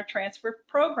interested in our transfer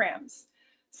programs.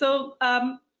 So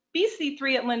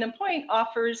BC3 at LindenPointe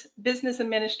offers business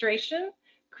administration,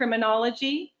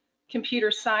 criminology,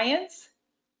 computer science,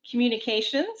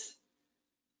 communications,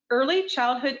 early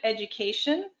childhood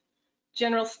education,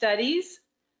 general studies,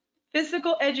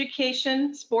 physical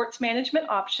education, sports management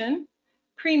option,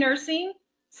 pre-nursing,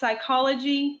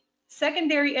 psychology,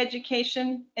 secondary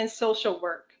education, and social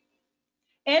work.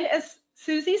 And as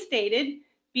Susie stated,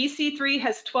 BC3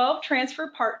 has 12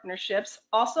 transfer partnerships,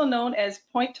 also known as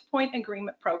point-to-point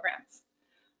agreement programs.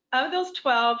 Of those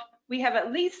 12, we have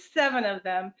at least 7 of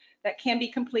them that can be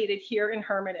completed here in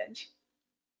Hermitage.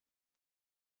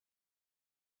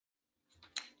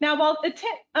 Now, while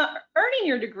earning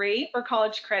your degree or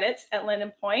college credits at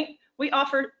LindenPointe, we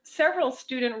offer several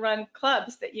student-run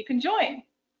clubs that you can join.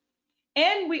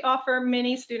 And we offer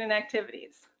many student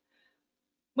activities.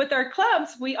 With our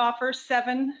clubs, we offer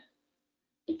 7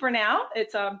 for now.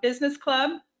 It's a business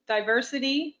club,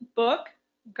 diversity, book,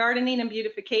 gardening and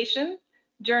beautification,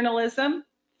 journalism,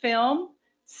 film,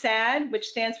 SAD, which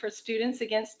stands for Students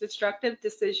Against Destructive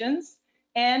Decisions,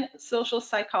 and social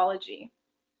psychology.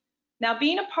 Now,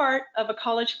 being a part of a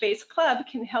college-based club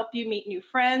can help you meet new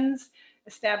friends,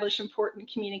 establish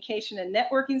important communication and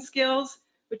networking skills,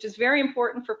 which is very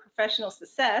important for professional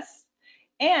success,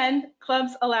 and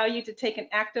clubs allow you to take an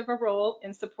active role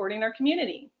in supporting our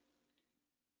community.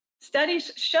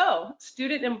 Studies show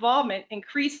student involvement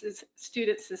increases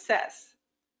student success.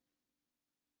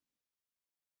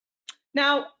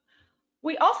 Now,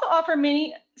 we also offer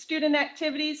many student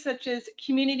activities such as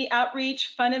community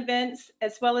outreach, fun events,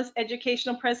 as well as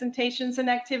educational presentations and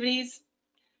activities.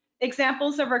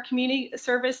 Examples of our community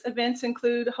service events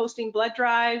include hosting blood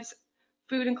drives,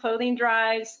 food and clothing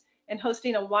drives, and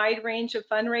hosting a wide range of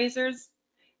fundraisers.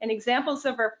 And examples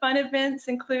of our fun events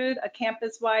include a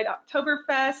campus-wide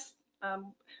Oktoberfest.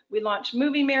 We launch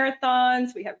movie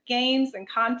marathons, we have games and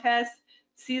contests,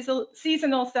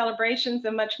 seasonal celebrations,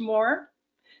 and much more.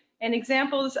 And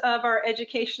examples of our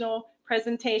educational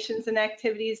presentations and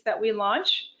activities that we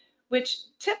launch, which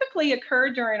typically occur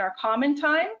during our common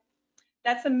time.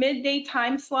 That's a midday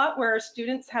time slot where our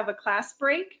students have a class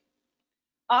break.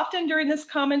 Often during this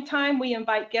common time, we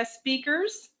invite guest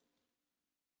speakers.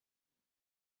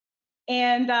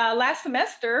 And last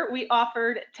semester, we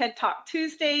offered TED Talk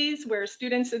Tuesdays, where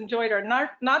students enjoyed our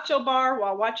nacho bar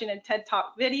while watching a TED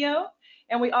Talk video.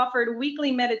 And we offered weekly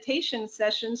meditation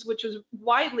sessions, which was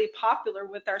widely popular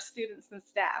with our students and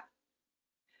staff.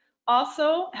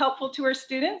 Also helpful to our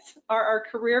students are our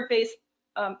career-based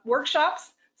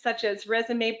workshops, such as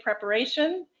resume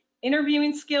preparation,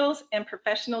 interviewing skills, and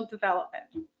professional development.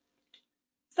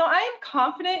 So I am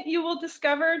confident you will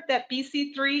discover that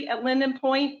BC3 at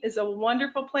LindenPointe is a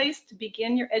wonderful place to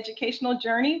begin your educational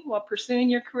journey while pursuing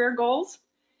your career goals.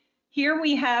 Here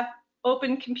we have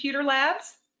open computer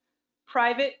labs,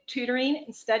 private tutoring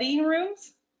and studying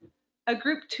rooms, a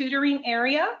group tutoring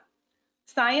area,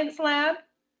 science lab,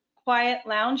 quiet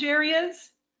lounge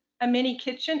areas, a mini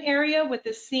kitchen area with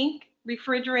a sink,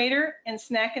 refrigerator, and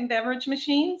snack and beverage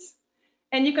machines.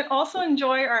 And you can also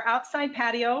enjoy our outside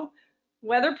patio,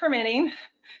 weather permitting,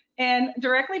 and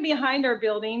directly behind our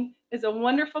building is a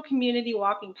wonderful community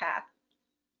walking path.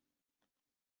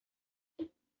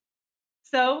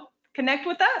 So connect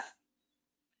with us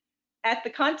at the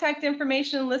contact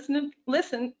information listed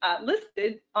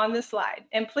on this slide.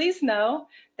 And please know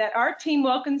that our team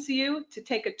welcomes you to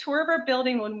take a tour of our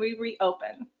building when we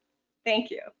reopen.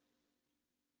 Thank you.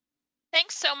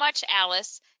 Thanks so much,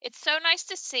 Alice. It's so nice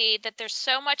to see that there's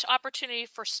so much opportunity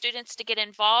for students to get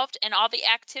involved in all the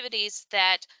activities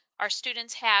that our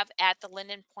students have at the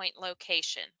LindenPointe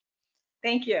location.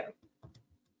 Thank you.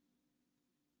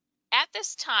 At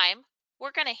this time,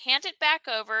 we're going to hand it back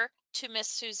over to Ms.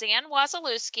 Suzanne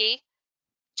Wazalewski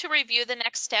to review the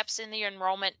next steps in the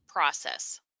enrollment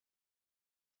process.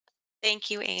 Thank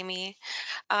you, Amy.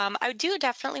 I do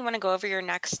definitely want to go over your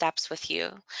next steps with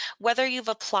you. Whether you've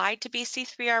applied to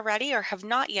BC3 already or have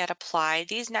not yet applied,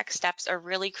 these next steps are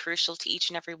really crucial to each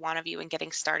and every one of you in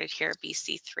getting started here at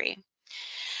BC3.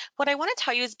 What I want to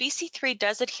tell you is BC3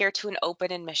 does adhere to an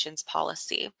open admissions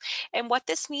policy. And what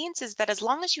this means is that as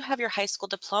long as you have your high school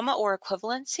diploma or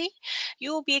equivalency,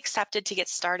 you will be accepted to get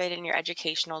started in your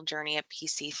educational journey at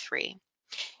BC3.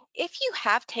 If you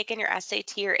have taken your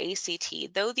SAT or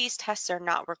ACT, though these tests are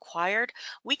not required,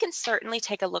 we can certainly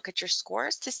take a look at your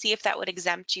scores to see if that would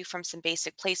exempt you from some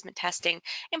basic placement testing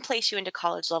and place you into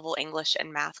college level English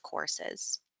and math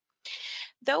courses.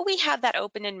 Though we have that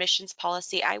open admissions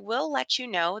policy, I will let you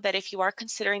know that if you are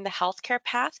considering the healthcare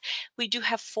path, we do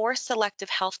have 4 selective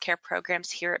healthcare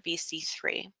programs here at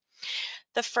BC3.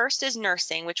 The first is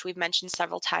nursing, which we've mentioned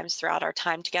several times throughout our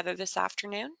time together this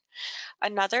afternoon.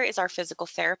 Another is our physical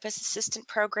therapist assistant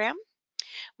program.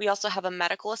 We also have a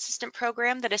medical assistant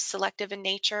program that is selective in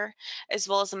nature, as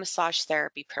well as a massage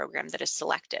therapy program that is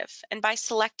selective. And by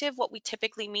selective, what we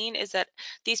typically mean is that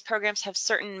these programs have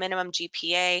certain minimum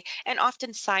GPA and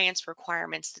often science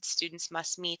requirements that students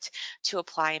must meet to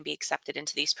apply and be accepted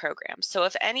into these programs. So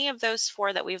if any of those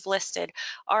 4 that we've listed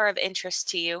are of interest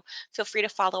to you, feel free to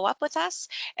follow up with us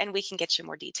and we can get you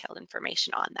more detailed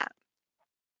information on that.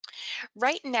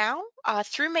 Right now,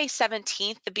 through May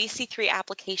 17th, the BC3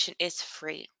 application is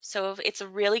free. So it's a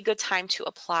really good time to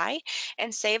apply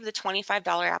and save the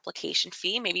 $25 application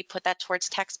fee, maybe put that towards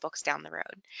textbooks down the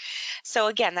road. So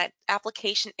again, that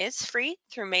application is free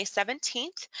through May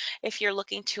 17th. If you're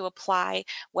looking to apply,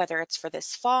 whether it's for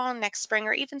this fall, next spring,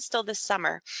 or even still this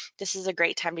summer, this is a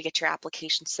great time to get your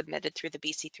application submitted through the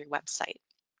BC3 website.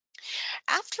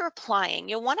 After applying,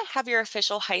 you'll want to have your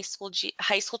official high school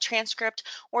transcript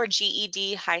or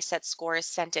GED high set scores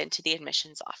sent in to the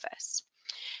admissions office.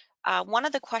 One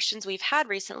of the questions we've had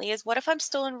recently is, what if I'm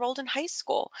still enrolled in high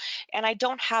school and I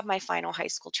don't have my final high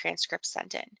school transcript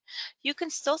sent in? You can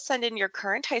still send in your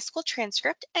current high school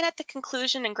transcript, and at the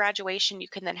conclusion and graduation, you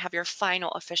can then have your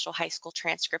final official high school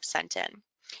transcript sent in.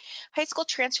 High school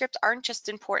transcripts aren't just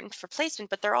important for placement,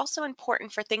 but they're also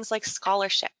important for things like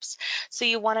scholarships. So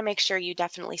you want to make sure you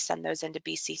definitely send those into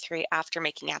BC3 after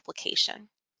making application.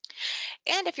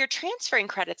 And if you're transferring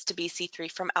credits to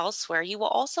BC3 from elsewhere, you will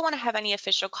also want to have any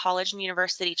official college and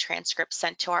university transcripts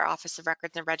sent to our Office of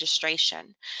Records and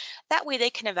Registration. That way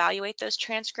they can evaluate those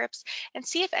transcripts and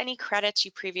see if any credits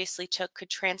you previously took could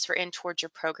transfer in towards your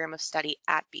program of study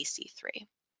at BC3.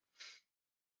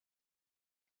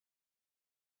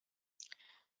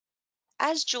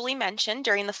 As Julie mentioned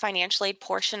during the financial aid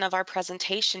portion of our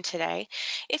presentation today,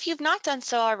 if you've not done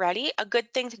so already, a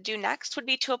good thing to do next would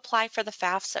be to apply for the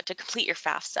FAFSA, to complete your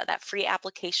FAFSA, that free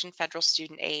application federal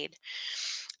student aid.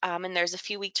 And there's a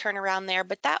few week turnaround there,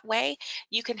 but that way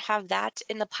you can have that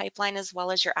in the pipeline as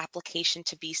well as your application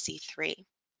to BC3.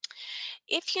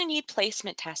 If you need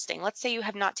placement testing, let's say you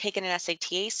have not taken an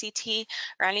SAT, ACT,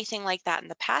 or anything like that in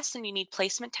the past and you need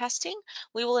placement testing,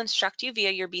 we will instruct you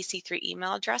via your BC3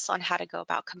 email address on how to go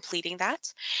about completing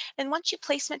that. And once you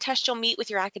placement test, you'll meet with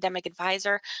your academic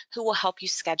advisor who will help you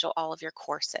schedule all of your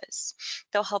courses.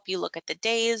 They'll help you look at the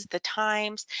days, the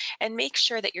times, and make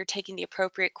sure that you're taking the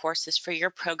appropriate courses for your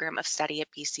program of study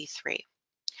at BC3.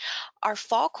 Our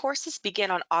fall courses begin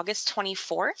on August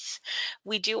 24th.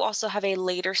 We do also have a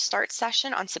later start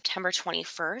session on September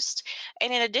 21st.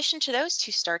 And in addition to those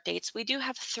 2 start dates, we do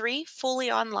have 3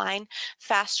 fully online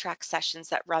fast track sessions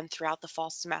that run throughout the fall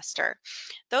semester.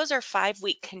 Those are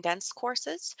 5-week condensed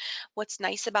courses. What's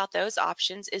nice about those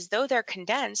options is, though they're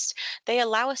condensed, they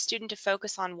allow a student to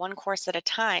focus on one course at a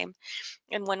time.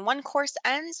 And when one course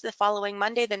ends, the following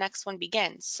Monday, the next one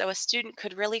begins. So a student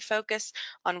could really focus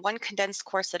on one condensed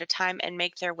course at a time and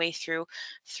make their way through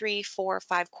 3, 4,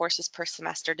 5 courses per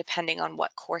semester, depending on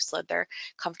what course load they're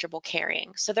comfortable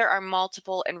carrying. So there are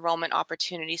multiple enrollment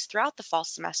opportunities throughout the fall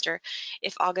semester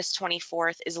if August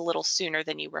 24th is a little sooner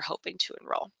than you were hoping to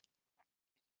enroll.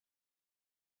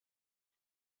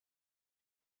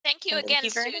 Thank you And thank again,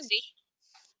 you very Susie. much.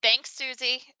 Thanks,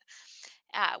 Susie.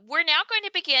 We're now going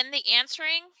to begin the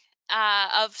answering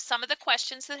of some of the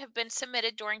questions that have been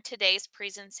submitted during today's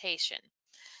presentation.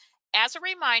 As a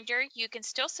reminder, you can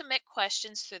still submit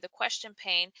questions through the question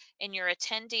pane in your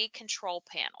attendee control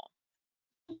panel.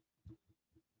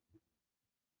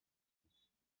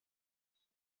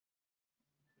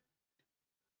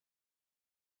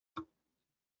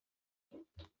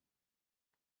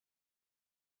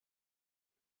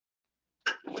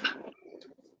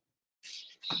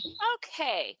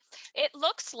 Okay, it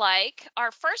looks like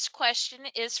our first question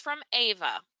is from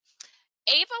Ava.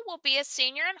 Ava will be a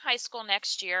senior in high school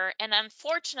next year, and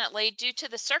unfortunately, due to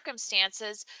the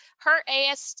circumstances, her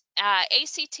ACT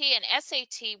and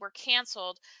SAT were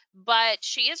canceled, but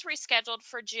she is rescheduled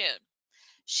for June.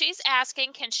 She's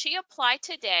asking, can she apply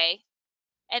today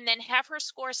and then have her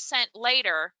scores sent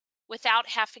later without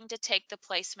having to take the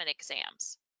placement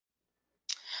exams?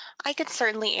 I could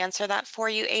certainly answer that for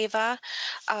you, Ava.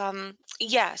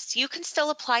 Yes, you can still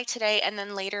apply today and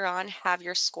then later on have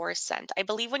your scores sent. I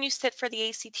believe when you sit for the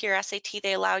ACT or SAT,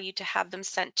 they allow you to have them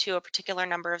sent to a particular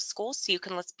number of schools, so you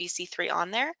can list BC3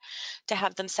 on there to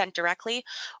have them sent directly,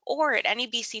 or at any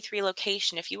BC3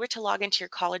 location, if you were to log into your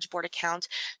College Board account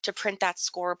to print that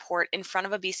score report in front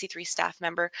of a BC3 staff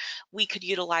member, we could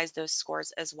utilize those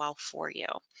scores as well for you.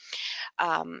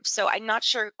 So I'm not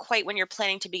sure quite when you're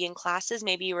planning to begin classes.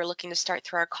 Maybe you were looking to start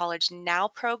through our College Now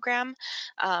program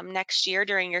next year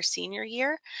during your senior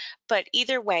year. But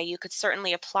either way, you could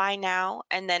certainly apply now,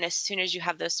 and then as soon as you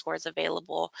have those scores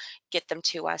available, get them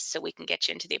to us so we can get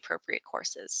you into the appropriate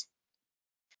courses.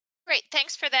 Great,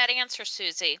 thanks for that answer,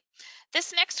 Susie.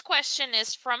 This next question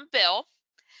is from Bill.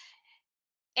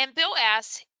 And Bill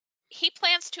asks, he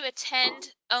plans to attend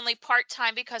only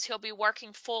part-time because he'll be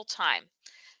working full-time.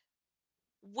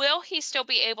 Will he still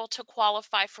be able to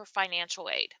qualify for financial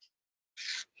aid?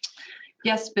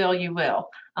 Yes, Bill, you will.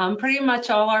 Pretty much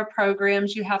all our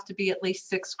programs, you have to be at least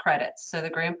 6 credits. So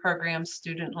the grant program,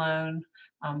 student loan,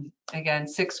 again,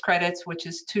 6 credits, which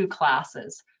is 2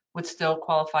 classes, would still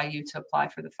qualify you to apply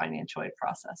for the financial aid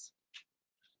process.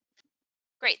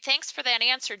 Great, thanks for that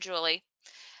answer, Julie.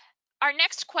 Our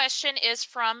next question is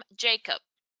from Jacob.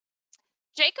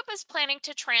 Jacob is planning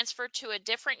to transfer to a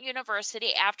different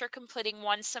university after completing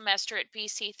 1 semester at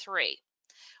BC3.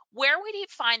 Where would he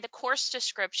find the course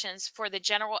descriptions for the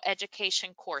general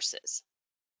education courses?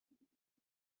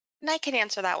 And I can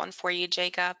answer that one for you,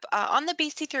 Jacob. On the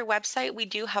BC3 website, we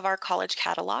do have our college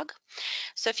catalog.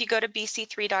 So if you go to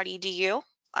bc3.edu,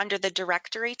 under the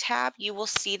directory tab, you will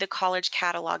see the college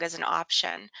catalog as an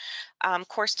option.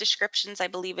 Course descriptions, I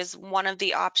believe, is one of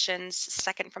the options,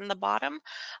 second from the bottom,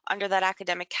 under that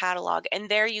academic catalog. And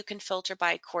there you can filter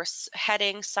by course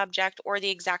heading, subject, or the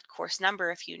exact course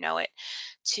number if you know it,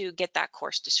 to get that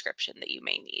course description that you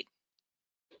may need.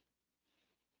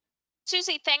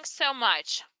 Susie, thanks so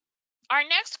much. Our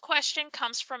next question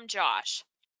comes from Josh.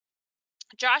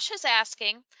 Josh is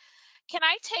asking, can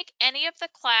I take any of the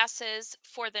classes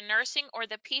for the nursing or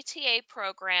the PTA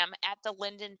program at the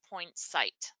LindenPointe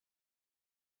site?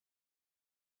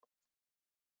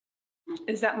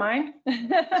 Is that mine?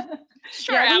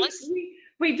 Sure, Yeah, Alice.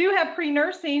 we do have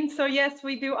pre-nursing. So yes,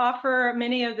 we do offer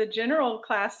many of the general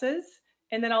classes.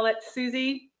 And then I'll let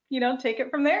Susie, take it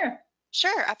from there.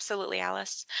 Sure, absolutely,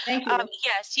 Alice. Thank you.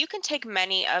 Yes, you can take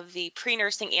many of the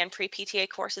pre-nursing and pre-PTA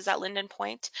courses at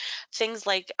LindenPointe. Things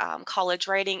like college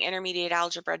writing, intermediate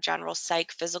algebra, general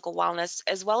psych, physical wellness,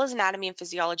 as well as anatomy and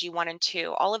physiology 1 and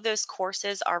 2. All of those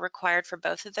courses are required for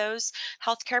both of those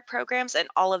healthcare programs, and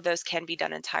all of those can be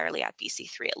done entirely at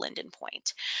BC3 at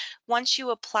LindenPointe. Once you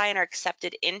apply and are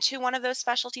accepted into one of those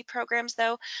specialty programs,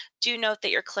 though, do note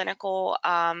that your clinical,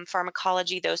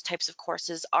 pharmacology, those types of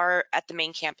courses are at the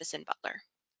main campus in Butler.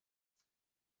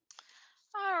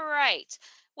 All right.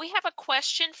 We have a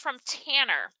question from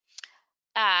Tanner.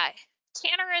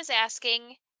 Tanner is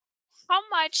asking, how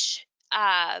much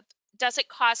does it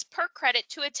cost per credit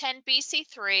to attend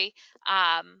BC3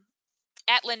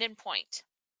 at LindenPointe?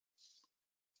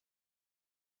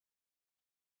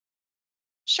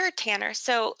 Sure, Tanner.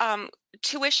 So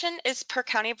tuition is per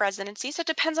county of residency, so it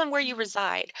depends on where you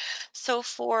reside. So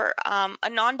for a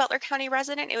non-Butler County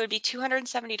resident, it would be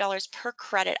 $270 per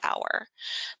credit hour.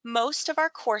 Most of our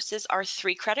courses are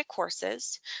 3-credit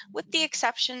courses, with the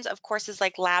exceptions of courses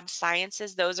like lab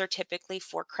sciences. Those are typically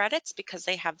 4 credits because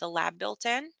they have the lab built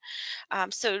in.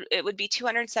 So it would be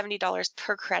 $270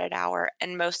 per credit hour,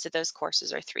 and most of those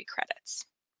courses are 3 credits.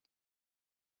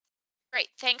 Great.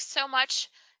 Thanks so much,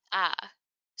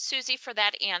 Susie, for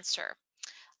that answer.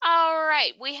 All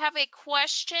right. We have a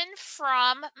question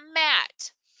from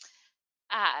Matt.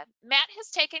 Matt has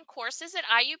taken courses at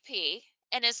IUP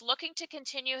and is looking to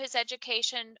continue his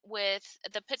education with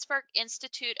the Pittsburgh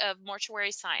Institute of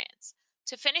Mortuary Science.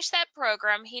 To finish that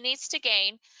program, he needs to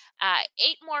gain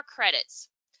 8 more credits.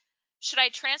 Should I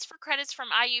transfer credits from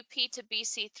IUP to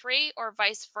BC3 or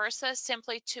vice versa,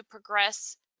 simply to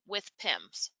progress with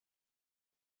PIMS?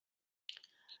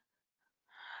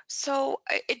 So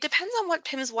it depends on what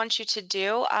PIMS wants you to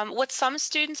do. What some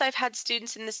students, I've had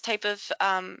students in this type of,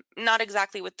 not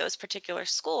exactly with those particular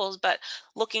schools, but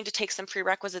looking to take some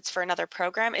prerequisites for another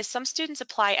program, is some students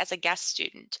apply as a guest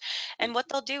student. And what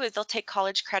they'll do is they'll take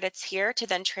college credits here to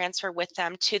then transfer with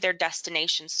them to their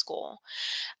destination school.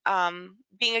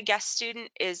 Being a guest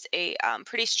student is a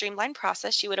pretty streamlined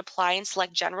process. You would apply and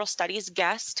select General Studies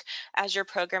Guest as your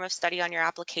program of study on your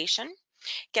application.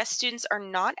 Guest students are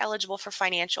not eligible for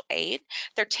financial aid.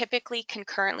 They're typically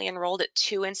concurrently enrolled at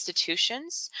 2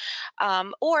 institutions.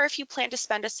 Or if you plan to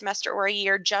spend a semester or a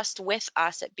year just with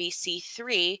us at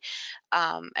BC3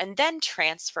 and then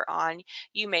transfer on,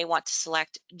 you may want to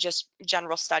select just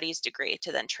general studies degree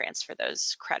to then transfer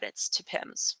those credits to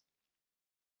PIMS.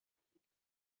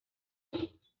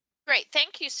 Great.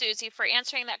 Thank you, Susie, for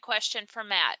answering that question for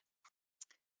Matt.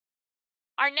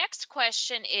 Our next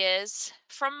question is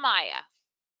from Maya.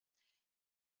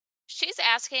 She's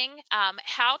asking,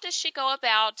 how does she go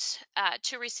about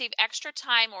to receive extra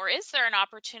time, or is there an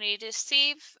opportunity to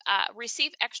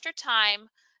receive extra time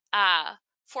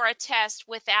for a test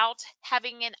without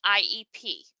having an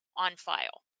IEP on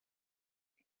file?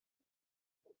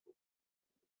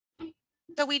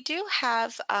 So we do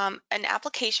have an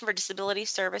application for disability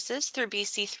services through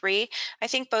BC3. I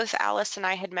think both Alice and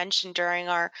I had mentioned during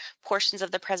our portions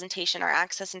of the presentation our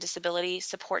access and disability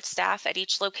support staff at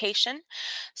each location.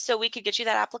 So we could get you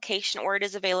that application, or it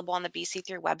is available on the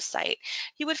BC3 website.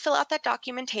 You would fill out that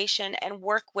documentation and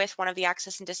work with one of the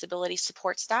access and disability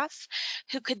support staff,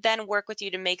 who could then work with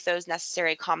you to make those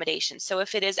necessary accommodations. So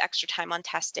if it is extra time on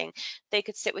testing, they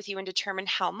could sit with you and determine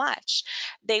how much.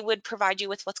 They would provide you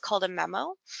with what's called a memo,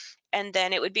 and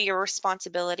then it would be your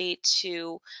responsibility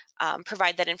to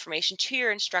provide that information to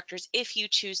your instructors if you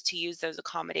choose to use those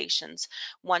accommodations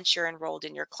once you're enrolled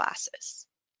in your classes.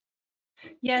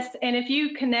 Yes, and if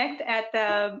you connect at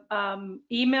the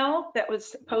email that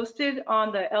was posted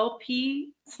on the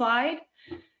LP slide,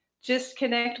 just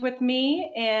connect with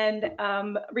me and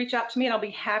reach out to me, and I'll be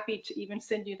happy to even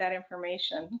send you that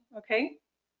information, okay?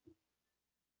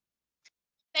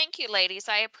 Thank you, ladies.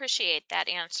 I appreciate that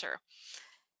answer.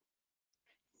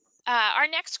 Our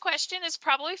next question is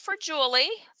probably for Julie.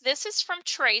 This is from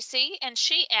Tracy, and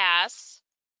she asks,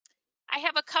 I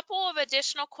have a couple of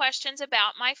additional questions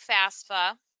about my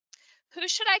FAFSA. Who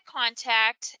should I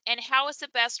contact, and how is the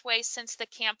best way since the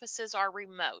campuses are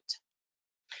remote?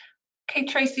 Okay,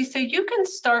 Tracy, so you can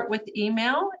start with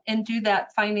email and do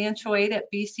that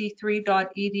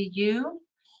financialaid@bc3.edu.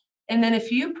 And then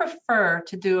if you prefer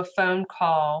to do a phone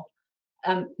call,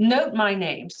 note my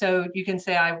name. So you can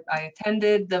say, I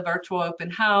attended the virtual open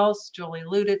house, Julie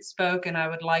Luditz spoke, and I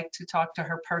would like to talk to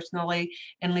her personally,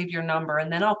 and leave your number,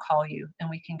 and then I'll call you and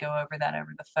we can go over that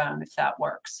over the phone if that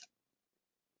works.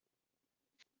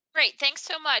 Great. Thanks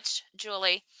so much,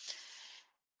 Julie.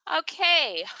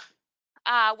 Okay.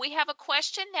 We have a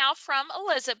question now from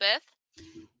Elizabeth,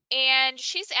 and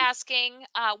she's asking,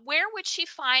 where would she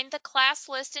find the class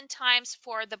list and times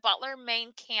for the Butler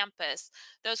main campus,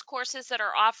 those courses that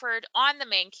are offered on the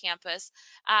main campus,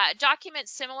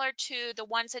 documents similar to the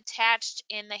ones attached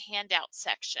in the handout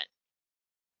section?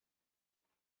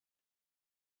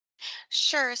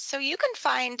 Sure, so you can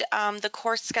find the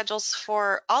course schedules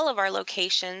for all of our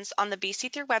locations on the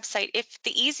BC3 website. If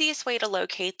the easiest way to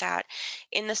locate that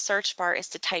in the search bar is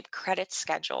to type credit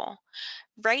schedule.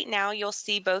 Right now, you'll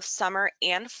see both summer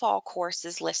and fall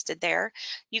courses listed there.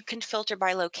 You can filter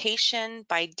by location,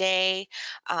 by day,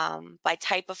 by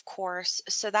type of course.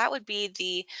 So that would be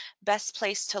the best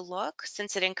place to look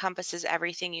since it encompasses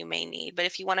everything you may need. But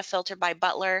if you want to filter by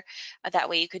Butler, that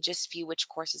way you could just view which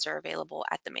courses are available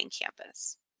at the main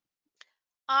campus.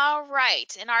 All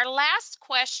right, and our last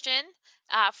question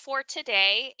for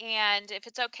today, and if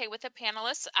it's okay with the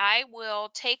panelists, I will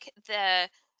take the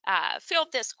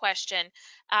field this question.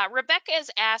 Rebecca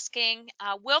is asking,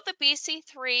 will the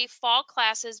BC3 fall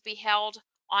classes be held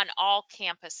on all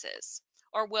campuses,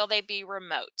 or will they be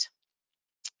remote?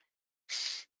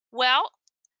 Well,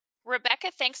 Rebecca,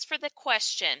 thanks for the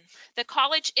question. The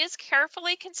college is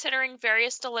carefully considering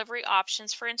various delivery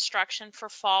options for instruction for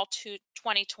fall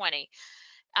 2020.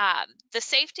 The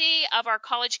safety of our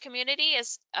college community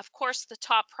is, of course, the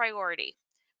top priority.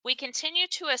 We continue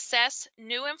to assess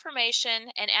new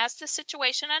information, and as the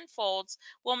situation unfolds,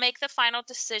 we'll make the final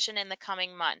decision in the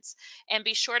coming months. And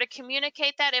be sure to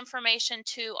communicate that information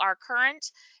to our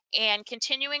current and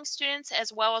continuing students,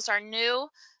 as well as our new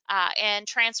and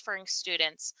transferring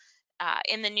students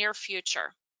in the near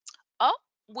future. Oh,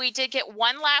 we did get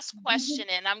one last question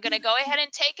in. I'm going to go ahead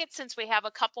and take it since we have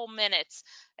a couple minutes,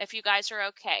 if you guys are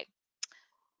okay.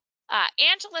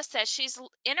 Angela says she's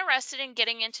interested in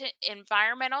getting into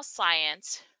environmental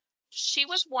science. She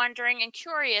was wondering and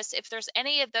curious if there's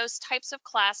any of those types of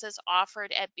classes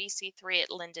offered at BC3 at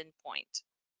LindenPointe.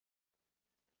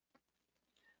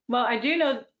 Well, I do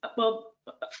know, well,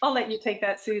 I'll let you take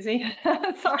that, Susie.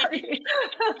 Sorry.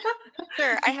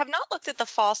 Sure. I have not looked at the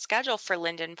fall schedule for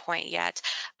LindenPointe yet,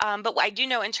 but I do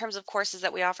know in terms of courses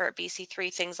that we offer at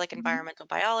BC3, things like environmental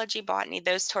biology, botany,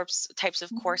 those types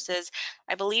of courses,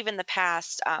 I believe in the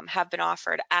past have been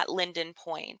offered at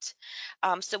LindenPointe.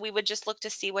 So we would just look to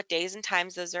see what days and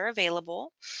times those are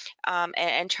available,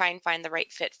 and try and find the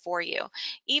right fit for you.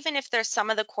 Even if there's some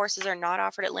of the courses are not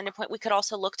offered at LindenPointe, we could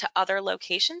also look to other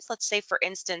locations. Let's say, for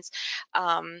instance,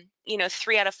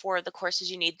 3 out of 4 of the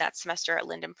courses you need that semester at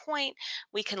LindenPointe,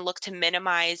 we can look to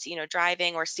minimize,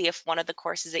 driving, or see if one of the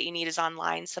courses that you need is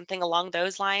online, something along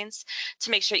those lines,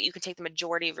 to make sure that you can take the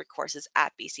majority of your courses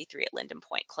at BC3 at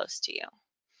LindenPointe close to you.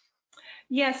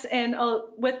 Yes, and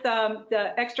with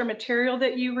the extra material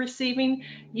that you're receiving,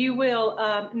 you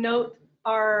will note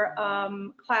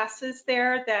our classes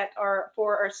there that are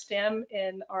for our STEM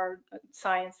and our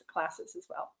science classes as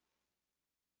well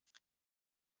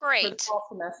for the Great. fall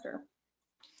semester.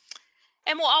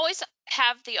 And we'll always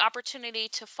have the opportunity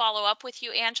to follow up with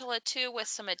you, Angela, too, with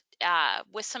some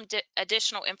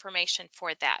additional information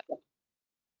for that.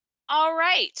 All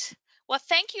right. Well,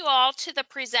 thank you all to the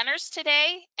presenters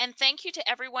today, and thank you to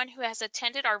everyone who has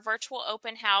attended our virtual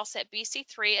open house at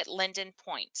BC3 at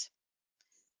LindenPointe.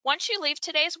 Once you leave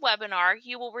today's webinar,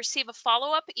 you will receive a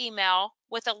follow-up email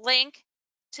with a link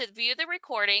to view the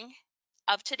recording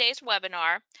of today's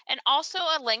webinar and also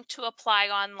a link to apply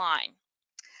online.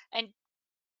 And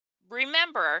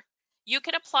remember, you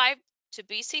can apply to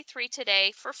BC3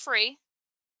 today for free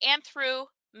and through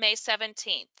May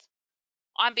 17th.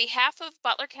 On behalf of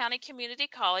Butler County Community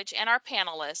College and our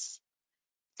panelists,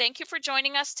 thank you for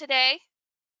joining us today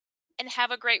and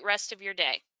have a great rest of your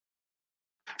day.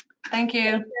 Thank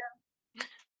you.